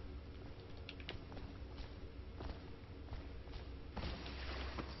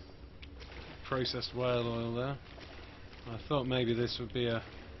 Processed whale oil there. I thought maybe this would be a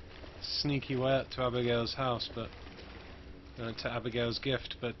sneaky way up to Abigail's house, but to Abigail's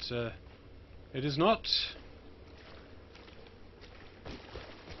gift, but it is not.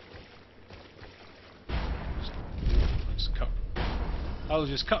 I'll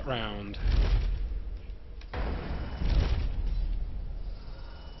just cut round.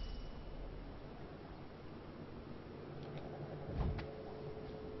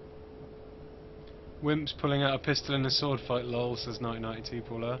 Wimps pulling out a pistol in a sword fight, lol, says 1992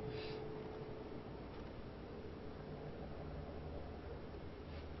 Paula.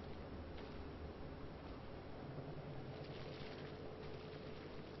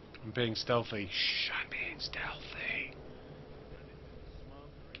 I'm being stealthy. Shh, I'm being stealthy.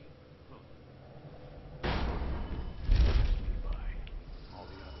 All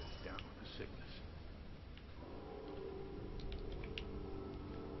the others down with the sickness.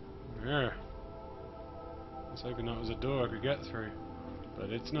 Yeah. I was hoping that was a door I could get through, but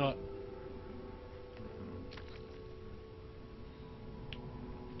it's not.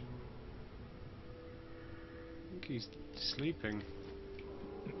 I think he's sleeping.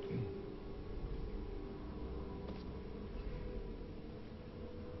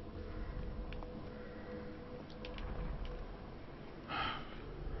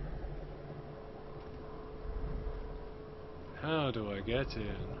 How do I get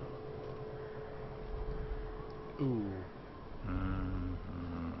in? Ooh. I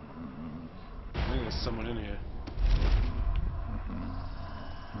think there's someone in here.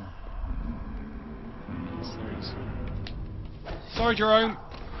 Yes, there is. Sorry, Jerome!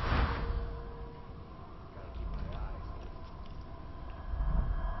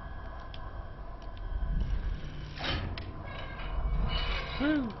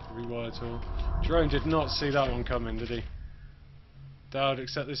 Woo! Rewire tool. Jerome did not see that one coming, did he? Daud,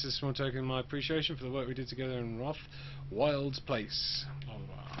 accept this as a small token of my appreciation for the work we did together in Roth Wild's Place. Blah, blah,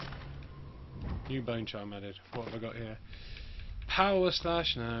 blah. New bone charm added. What have I got here? Power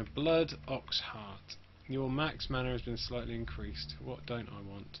slash, no. Blood ox heart. Your max mana has been slightly increased. What don't I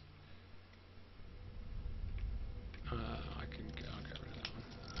want? I'll get rid of that one.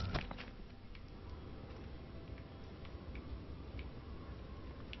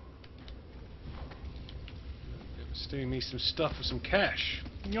 Steal me some stuff for some cash.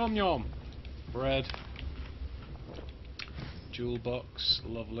 Yum yum. Bread. Jewel box.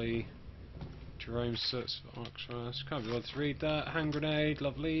 Lovely. Jerome Suts for Oxford. Can't be bothered to read that. Hand grenade.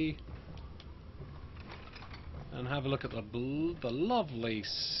 Lovely. And have a look at the lovely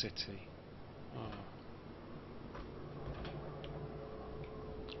city. Oh.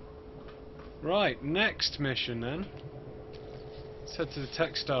 Right, next mission then. Let's head to the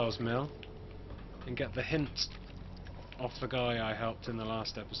textiles mill and get the hint off the guy I helped in the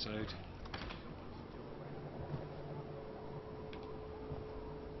last episode.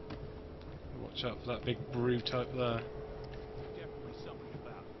 Watch out for that big brute up there. Definitely something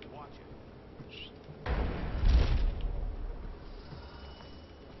about it. Watch it.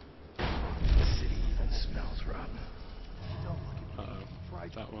 The city even smells rotten. Uh-oh.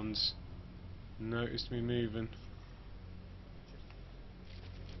 That one's noticed me moving.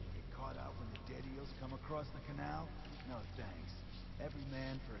 Get caught out when the dead eels come across the canal? No thanks. Every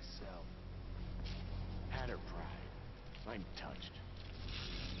man for himself. Had her pride. I'm touched.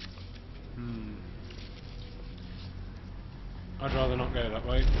 I'd rather not go that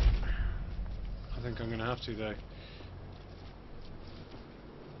way. I think I'm going to have to though.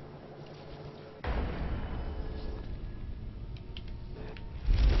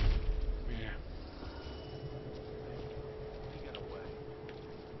 Yeah.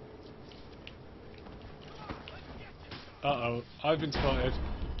 Uh-oh, I've been spotted.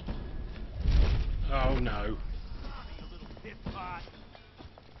 Oh no.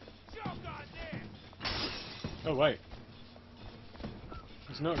 Oh wait.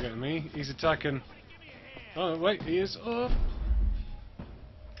 He's not getting me, he's attacking. Oh wait, he is. Oh.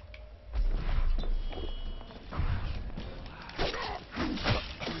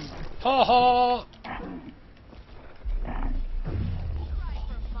 Ha ha!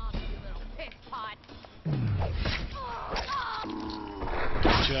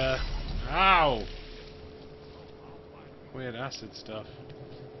 Gotcha. Ow! Weird acid stuff.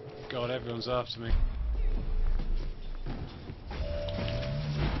 God, everyone's after me.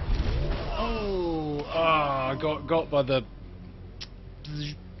 Oh! Ah, I got by the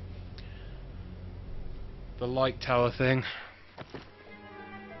light tower thing.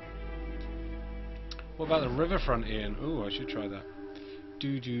 What about the riverfront, Ian? Ooh, I should try that.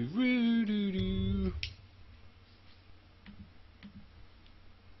 Do do roo do do.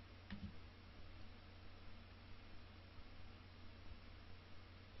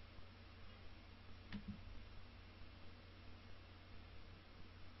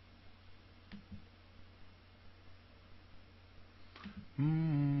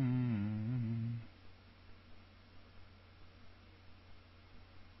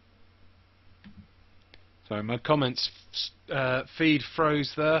 Sorry, my comments feed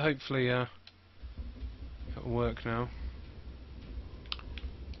froze there. Hopefully it'll work now.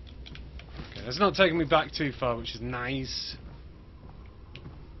 Okay, it's not taking me back too far, which is nice.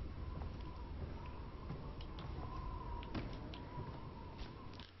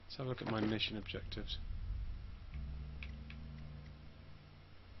 Let's have a look at my mission objectives.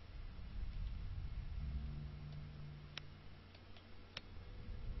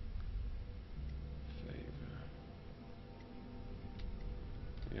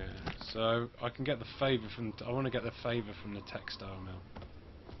 Yeah, so I can get the favour from... I want to get the favour from the textile mill.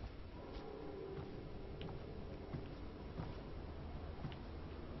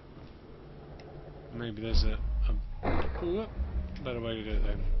 Maybe there's a better way to do it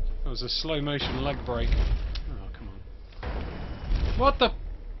then. That was a slow motion leg break. Oh, come on. What the...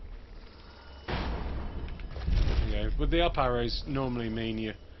 Yeah, with the up arrows normally mean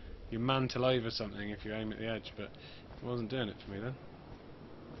you mantle over something if you aim at the edge, but it wasn't doing it for me then.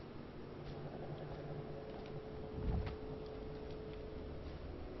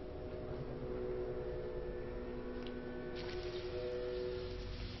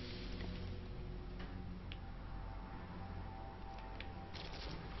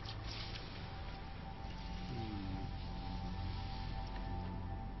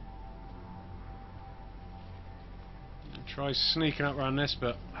 Try sneaking up around this,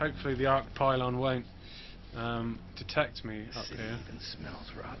 but hopefully the arc pylon won't detect me up City here. even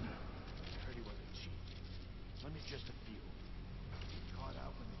smells rotten. Heard he wasn't cheap. Lend me just a few. Get caught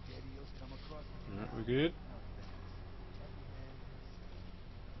out when the dead eels come across the Alright, canal. we're good. No thanks.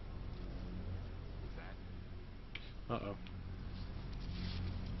 Every man for himself. Uh-oh.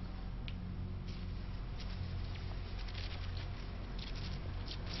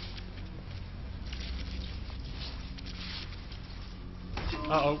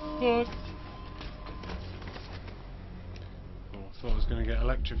 Uh-oh. Fuck. Oh, I thought I was going to get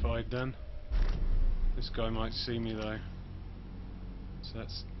electrified then. This guy might see me though. So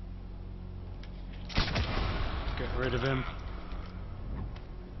let's get rid of him.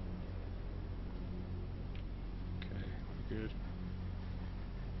 Okay, we're good.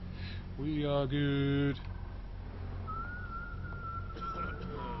 We are good.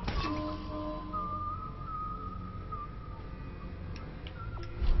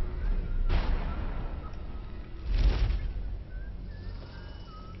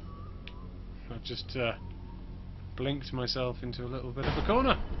 I've just blinked myself into a little bit of a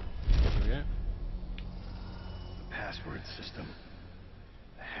corner. There we go. The password system.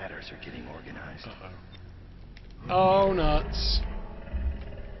 The Hatters are getting organized. Uh-oh. Oh, nuts.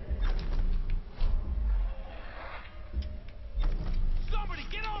 Somebody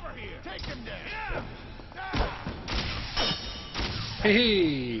get over here! Take him down! Hee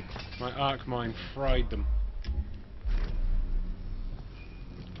hee! My arc mine fried them.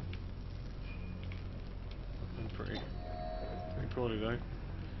 Pretty poorly though.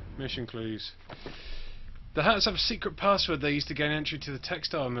 Mission clues. The Hats have a secret password they use to gain entry to the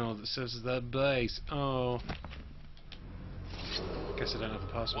textile mill that serves as their base. Oh. Guess I don't have the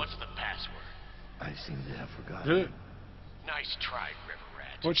password. What's the password? I seem to have forgotten. Nice try, River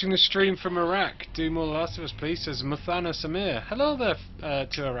Rat. Watching the stream from Iraq. Do more Last of Us, please, says Muthana Samir. Hello there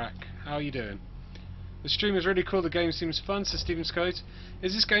to Iraq. How are you doing? The stream is really cool, the game seems fun, says Stephen Scott.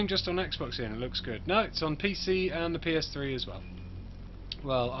 Is this game just on Xbox Ian? It looks good. No, it's on PC and the PS3 as well.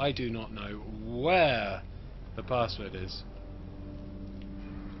 Well, I do not know where the password is.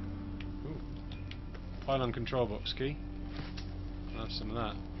 Ooh. Pylon control box key. I'll have some of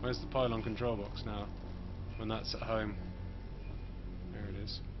that. Where's the pylon control box now? When that's at home. There it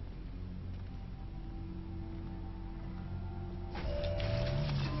is.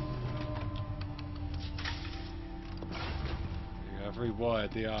 I've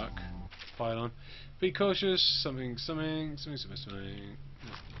rewired the arc pylon. Be cautious. Something.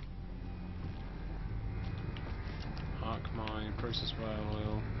 Arc mine. Process whale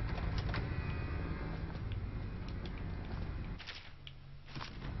oil.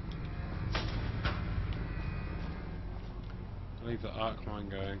 Leave the arc mine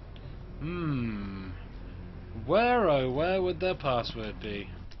going. Where oh where would their password be?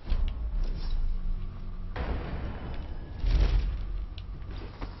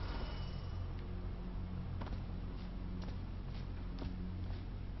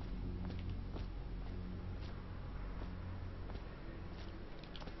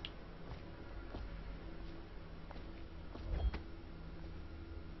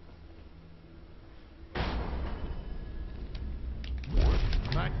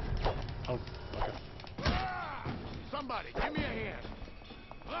 Oh, okay. Somebody, give me a hand.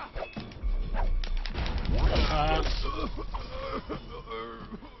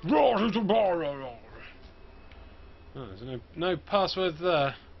 Oh, there's no password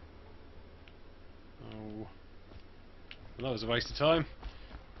there. Oh, well, that was a waste of time.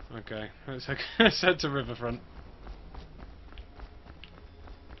 Okay, let's head to Riverfront.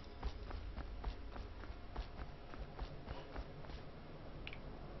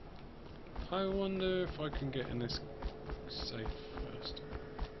 I wonder if I can get in this safe first.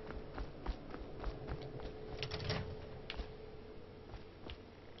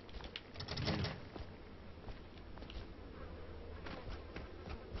 Oh,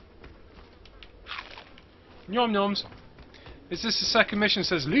 Nom noms. Is this the second mission? It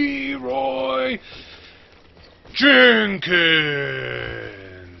says Leroy Jenkins.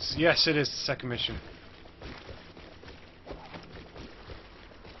 Yes, it is the second mission.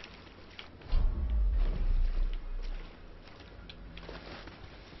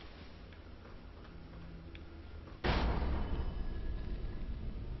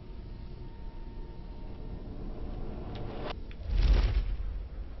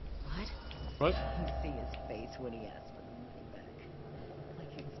 What? You see his face when he asked for the money back. Like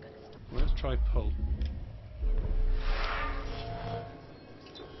he was gonna stop. Let's try pull.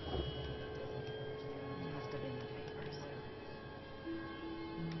 Must have been the papers.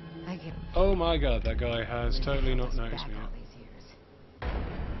 I give him. Oh my god, that guy has totally not noticed me all yet. these years.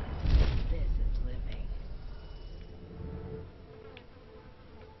 This is living.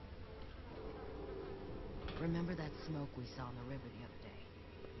 Remember that smoke we saw in the river the other day?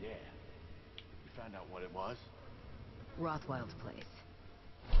 Yeah. You found out what it was? Rothwild's place.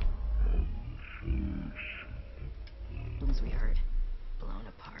 Rooms we heard. Blown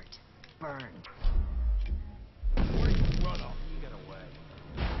apart. Burned. Where'd you run off? You get away.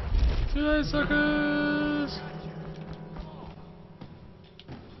 Today, suckers!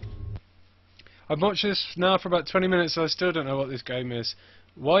 I've watched this now for about 20 minutes and I still don't know what this game is.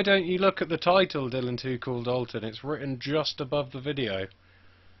 Why don't you look at the title, Dylan 2 Called Alton? It's written just above the video.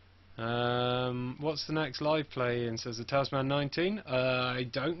 What's the next live play in? Says the Tasman 19. I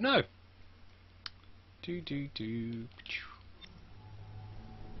don't know.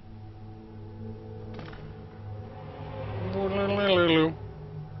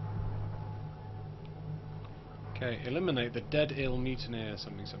 Okay, eliminate the dead ill mutineer.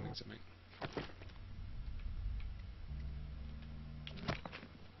 Something.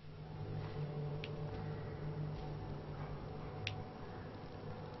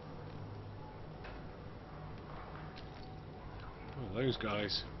 Oh, those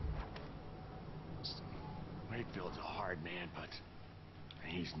guys. Wakefield's a hard man, but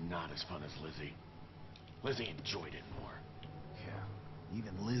he's not as fun as Lizzie. Lizzie enjoyed it more. Yeah,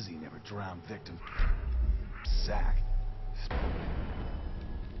 even Lizzie never drowned victim. Sack.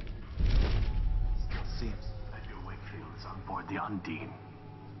 Still seems. Edgar Wakefield is on board the Undine.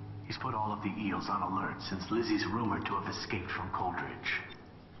 He's put all of the eels on alert since Lizzie's rumored to have escaped from Coldridge.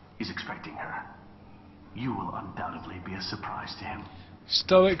 He's expecting her. You will undoubtedly be a surprise to him.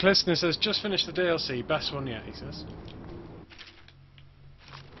 Stoic listener says, just finished the DLC, best one yet, he says.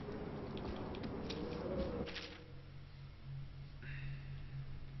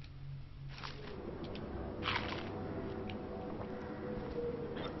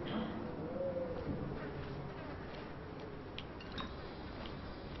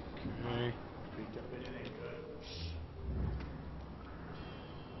 Okay.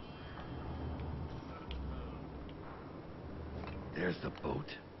 There's the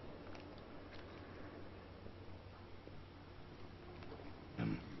boat. It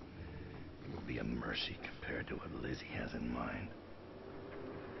will be a mercy compared to what Lizzie has in mind.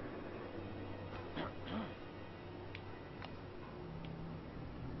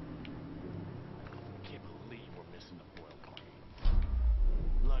 Can't believe we're missing the foil party.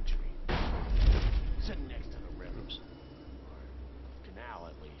 Luxury. Sitting next to the rivers. Or canal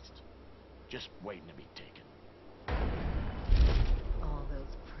at least. Just waiting to be taken. All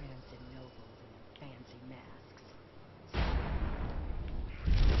those prancing nobles in fancy masks.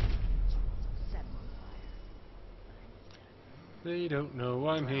 Set 'em on fire. They don't know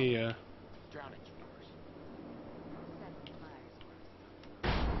I'm here. Drowning's worse. Setting fires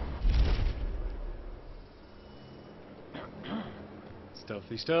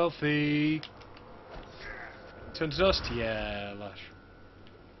Stealthy, stealthy. Turn to dust? Yeah, lush.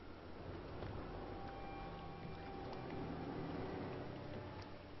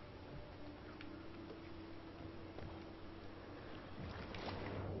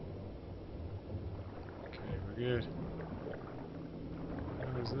 Okay, we're good.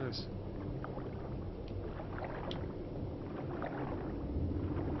 What is this?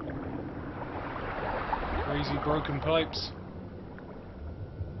 Crazy broken pipes.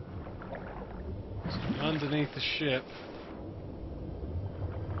 Underneath the ship.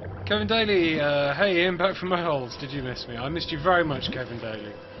 Kevin Daly, hey Ian, back from my holes. Did you miss me? I missed you very much, Kevin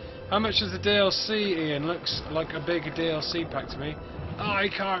Daly. How much is the DLC, Ian? Looks like a big DLC pack to me. I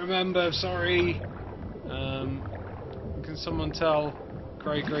can't remember, sorry. Can someone tell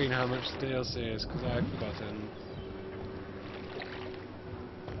Grey Green how much the DLC is? Because I've forgotten.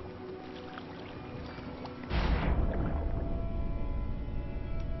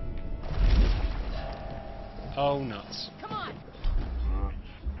 Oh, nuts. Come on!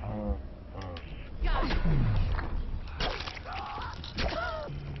 Got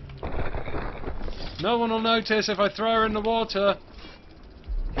No one will notice if I throw her in the water.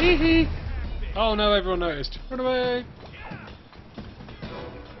 Hee hee. Oh no, everyone noticed. Run away.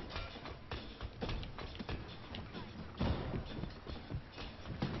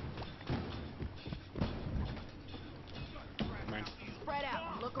 Mine. Spread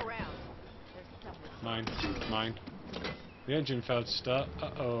out. Look around. There's someone. Mine. The engine failed to start.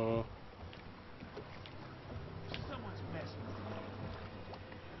 Uh-oh. Someone's messing with me.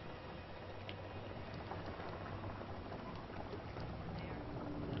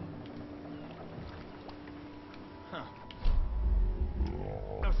 Huh.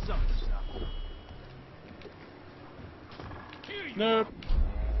 Oh, something's up. Nope.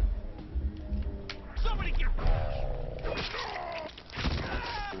 Somebody get...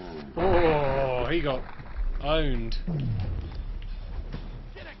 Oh, he got owned.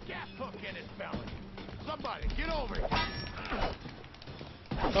 Get a gas hook in his belly. Somebody, get over here.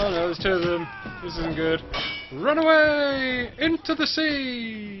 Oh no, there's two of them. This isn't good. Run away! Into the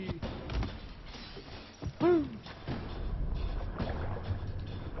sea! Woo!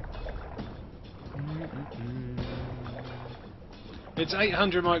 It's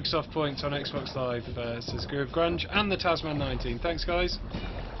 800 Microsoft points on Xbox Live, says Groove Grunge, and the Tasman 19. Thanks, guys.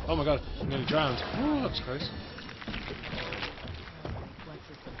 Oh my god, I'm nearly drowned. Oh, that was close. What's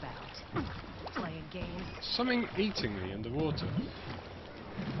this about? Playing games? Something eating me underwater.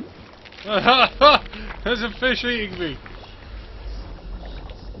 There's a fish eating me.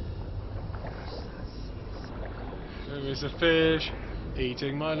 There is a fish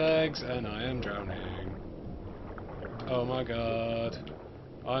eating my legs, and I am drowning. Oh my god.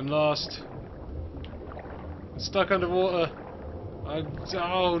 I'm lost. I'm stuck underwater.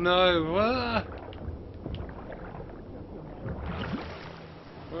 Oh no. Ah.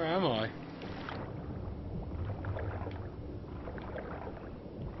 Where am I?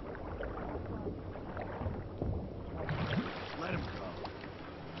 Let him go.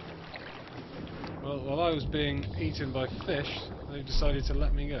 Well, while I was being eaten by fish, they decided to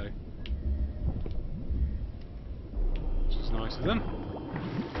let me go. Which is nice of them.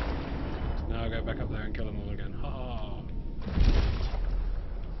 So now I go back up there and kill them all again. Ha ha.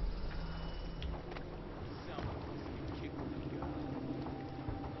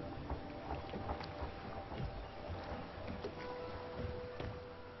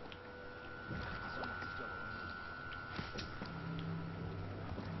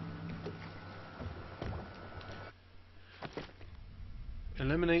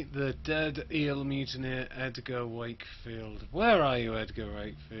 Eliminate the dead eel mutineer Edgar Wakefield. Where are you, Edgar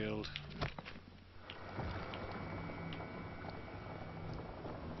Wakefield?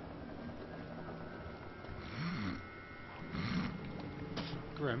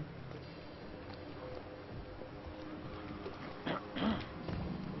 Grim.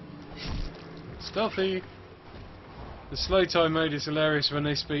 Stealthy! The slow time mode is hilarious when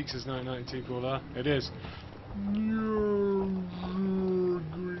they speak, says 1992 caller. It is.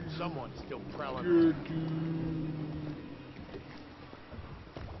 Someone's still prowling around.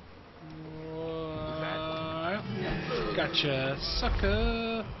 Gotcha,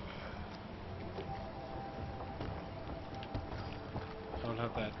 sucker! I'll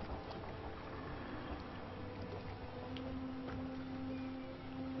have that.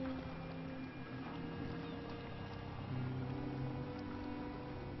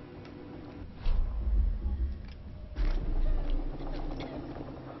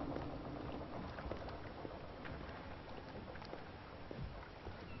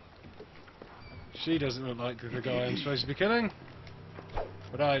 She doesn't look like the guy I'm supposed to be killing,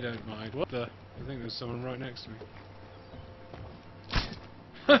 but I don't mind. What the? I think there's someone right next to me.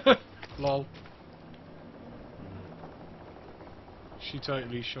 Lol. She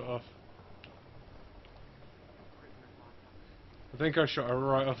totally shot off. I think I shot her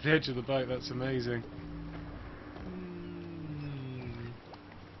right off the edge of the boat. That's amazing.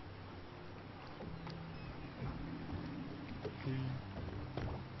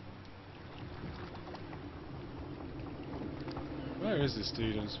 Where is this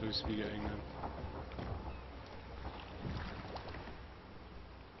dude I'm supposed to be getting then?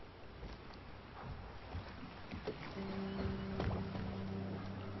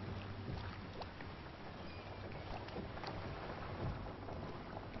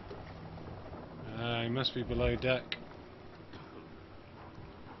 He must be below deck.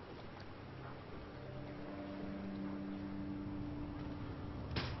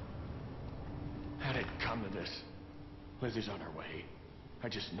 How'd it come to this? Lizzie's on her way. I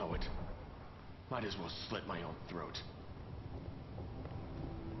just know it. Might as well slit my own throat.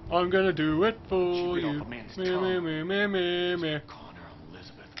 I'm gonna do it for She bit you. off a man's Me, tongue. me, me, me, me. Calling her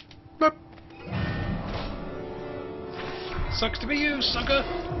Elizabeth. Boop. Sucks to be you, sucker.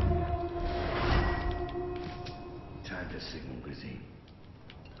 Time to signal busy.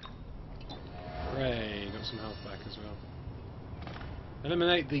 Hooray, got some health back as well.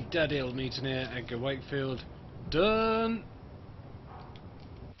 Eliminate the Daud mutineer, Edgar Wakefield. Done.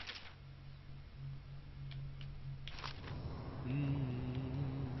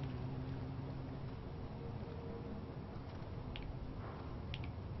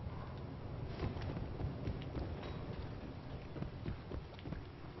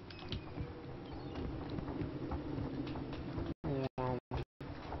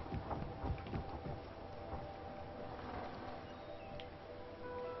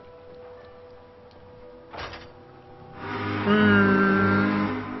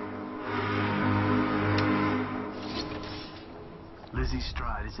 Lizzie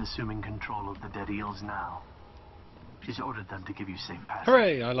Stride is assuming control of the Dead Eels now. She's ordered them to give you safe passage.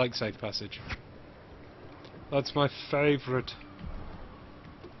 Hooray, I like safe passage. That's my favourite.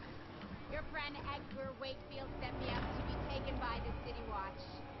 Your friend Edgar Wakefield sent me out to be taken by the City Watch,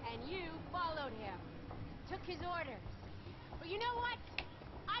 and you followed him. Took his orders. But you know what?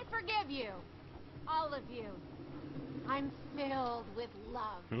 I forgive you. All of you. I'm filled with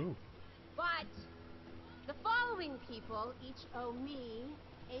love. Ooh. But the following people each owe me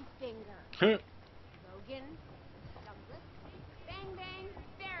a finger. Logan, Douglas, Bang Bang,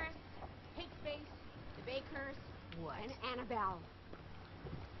 Ferris, Cakespace, the Bakers, and Annabelle.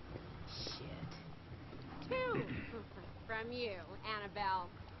 Shit. 2 from you, Annabelle.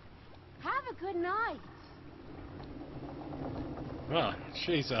 Have a good night. Well,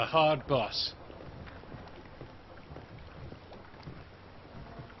 she's a hard boss.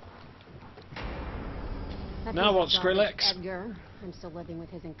 That Now what, piece of garbage, Skrillex? Edgar. I'm still living with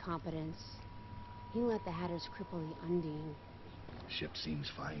his incompetence. He let the Hatters cripple the Undine. Ship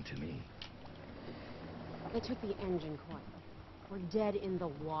seems fine to me. They took the engine coil. We're dead in the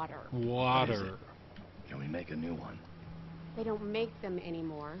water. Water. Can we make a new one? They don't make them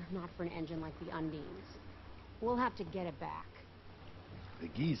anymore, not for an engine like the Undine's. We'll have to get it back. The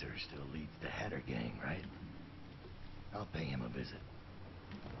geezer still leads the Hatter gang, right? I'll pay him a visit.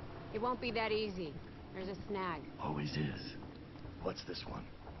 It won't be that easy. There's a snag. Always is. What's this one?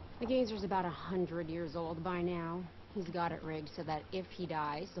 The Gazer's about 100 years old by now. He's got it rigged so that if he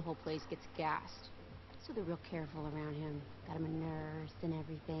dies, the whole place gets gassed. So they're real careful around him. Got him a nurse and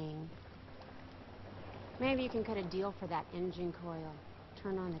everything. Maybe you can cut a deal for that engine coil.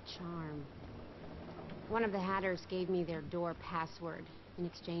 Turn on the charm. One of the Hatters gave me their door password in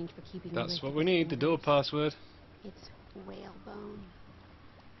exchange for keeping me That's with what his we need, the door fingers. password. It's whalebone.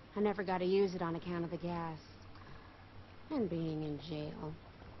 I never got to use it on account of the gas. And being in jail.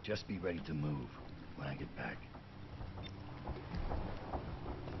 Just be ready to move when I get back.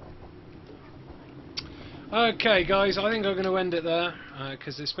 Okay, guys, I think I'm going to end it there,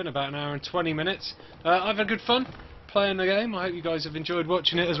 because it's been about an hour and 20 minutes. I've had good fun playing the game. I hope you guys have enjoyed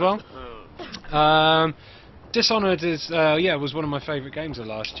watching it as well. Dishonored is, was one of my favourite games of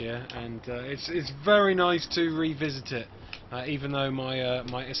last year, and it's very nice to revisit it, even though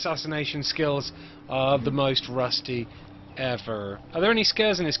my assassination skills are the most rusty ever. Are there any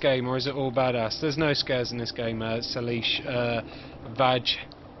scares in this game, or is it all badass? There's no scares in this game, Salish,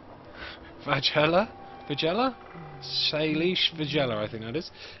 Vagella? Salish Vagella, I think that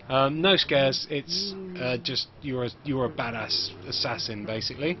is. No scares, it's just you're a badass assassin,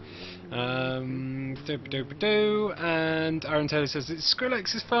 basically. And Aaron Taylor says it's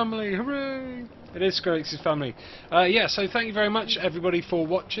Skrillex's family, hooray! It is Skrillex's family. So thank you very much everybody for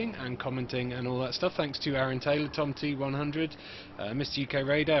watching and commenting and all that stuff. Thanks to Aaron Taylor, Tom T100, Mr UK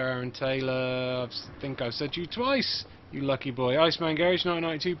Raider, Aaron Taylor, I think I've said you twice. You lucky boy. Iceman Garage,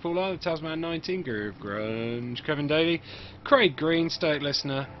 1992, Paul R, the Tasman 19, Groove Grunge, Kevin Daly, Craig Green, Stoic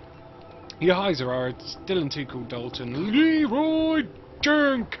Listener, Yahaizer R, Dylan Too Cool Dalton, Leroy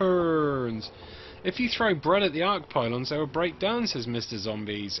Jenkins. If you throw bread at the arc pylons, they will break down, says Mr.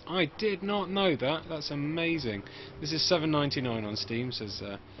 Zombies. I did not know that. That's amazing. This is $7.99 on Steam, says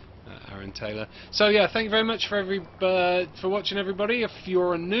Aaron Taylor. So yeah, thank you very much for watching, everybody. If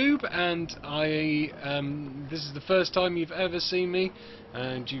you're a noob and this is the first time you've ever seen me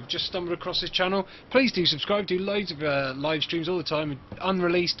and you've just stumbled across this channel, please do subscribe. Do loads of live streams all the time,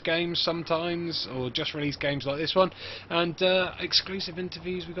 unreleased games sometimes, or just released games like this one, and exclusive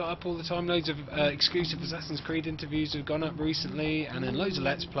interviews we got up all the time. Loads of exclusive Assassin's Creed interviews have gone up recently, and then loads of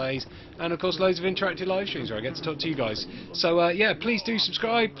Let's Plays, and of course loads of interactive live streams where I get to talk to you guys. So yeah, please do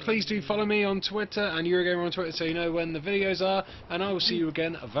subscribe, please do follow me on Twitter and Eurogamer on Twitter so you know when the videos are, and I will see you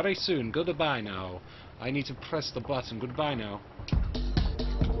again very soon. Goodbye now. I need to press the button. Goodbye now.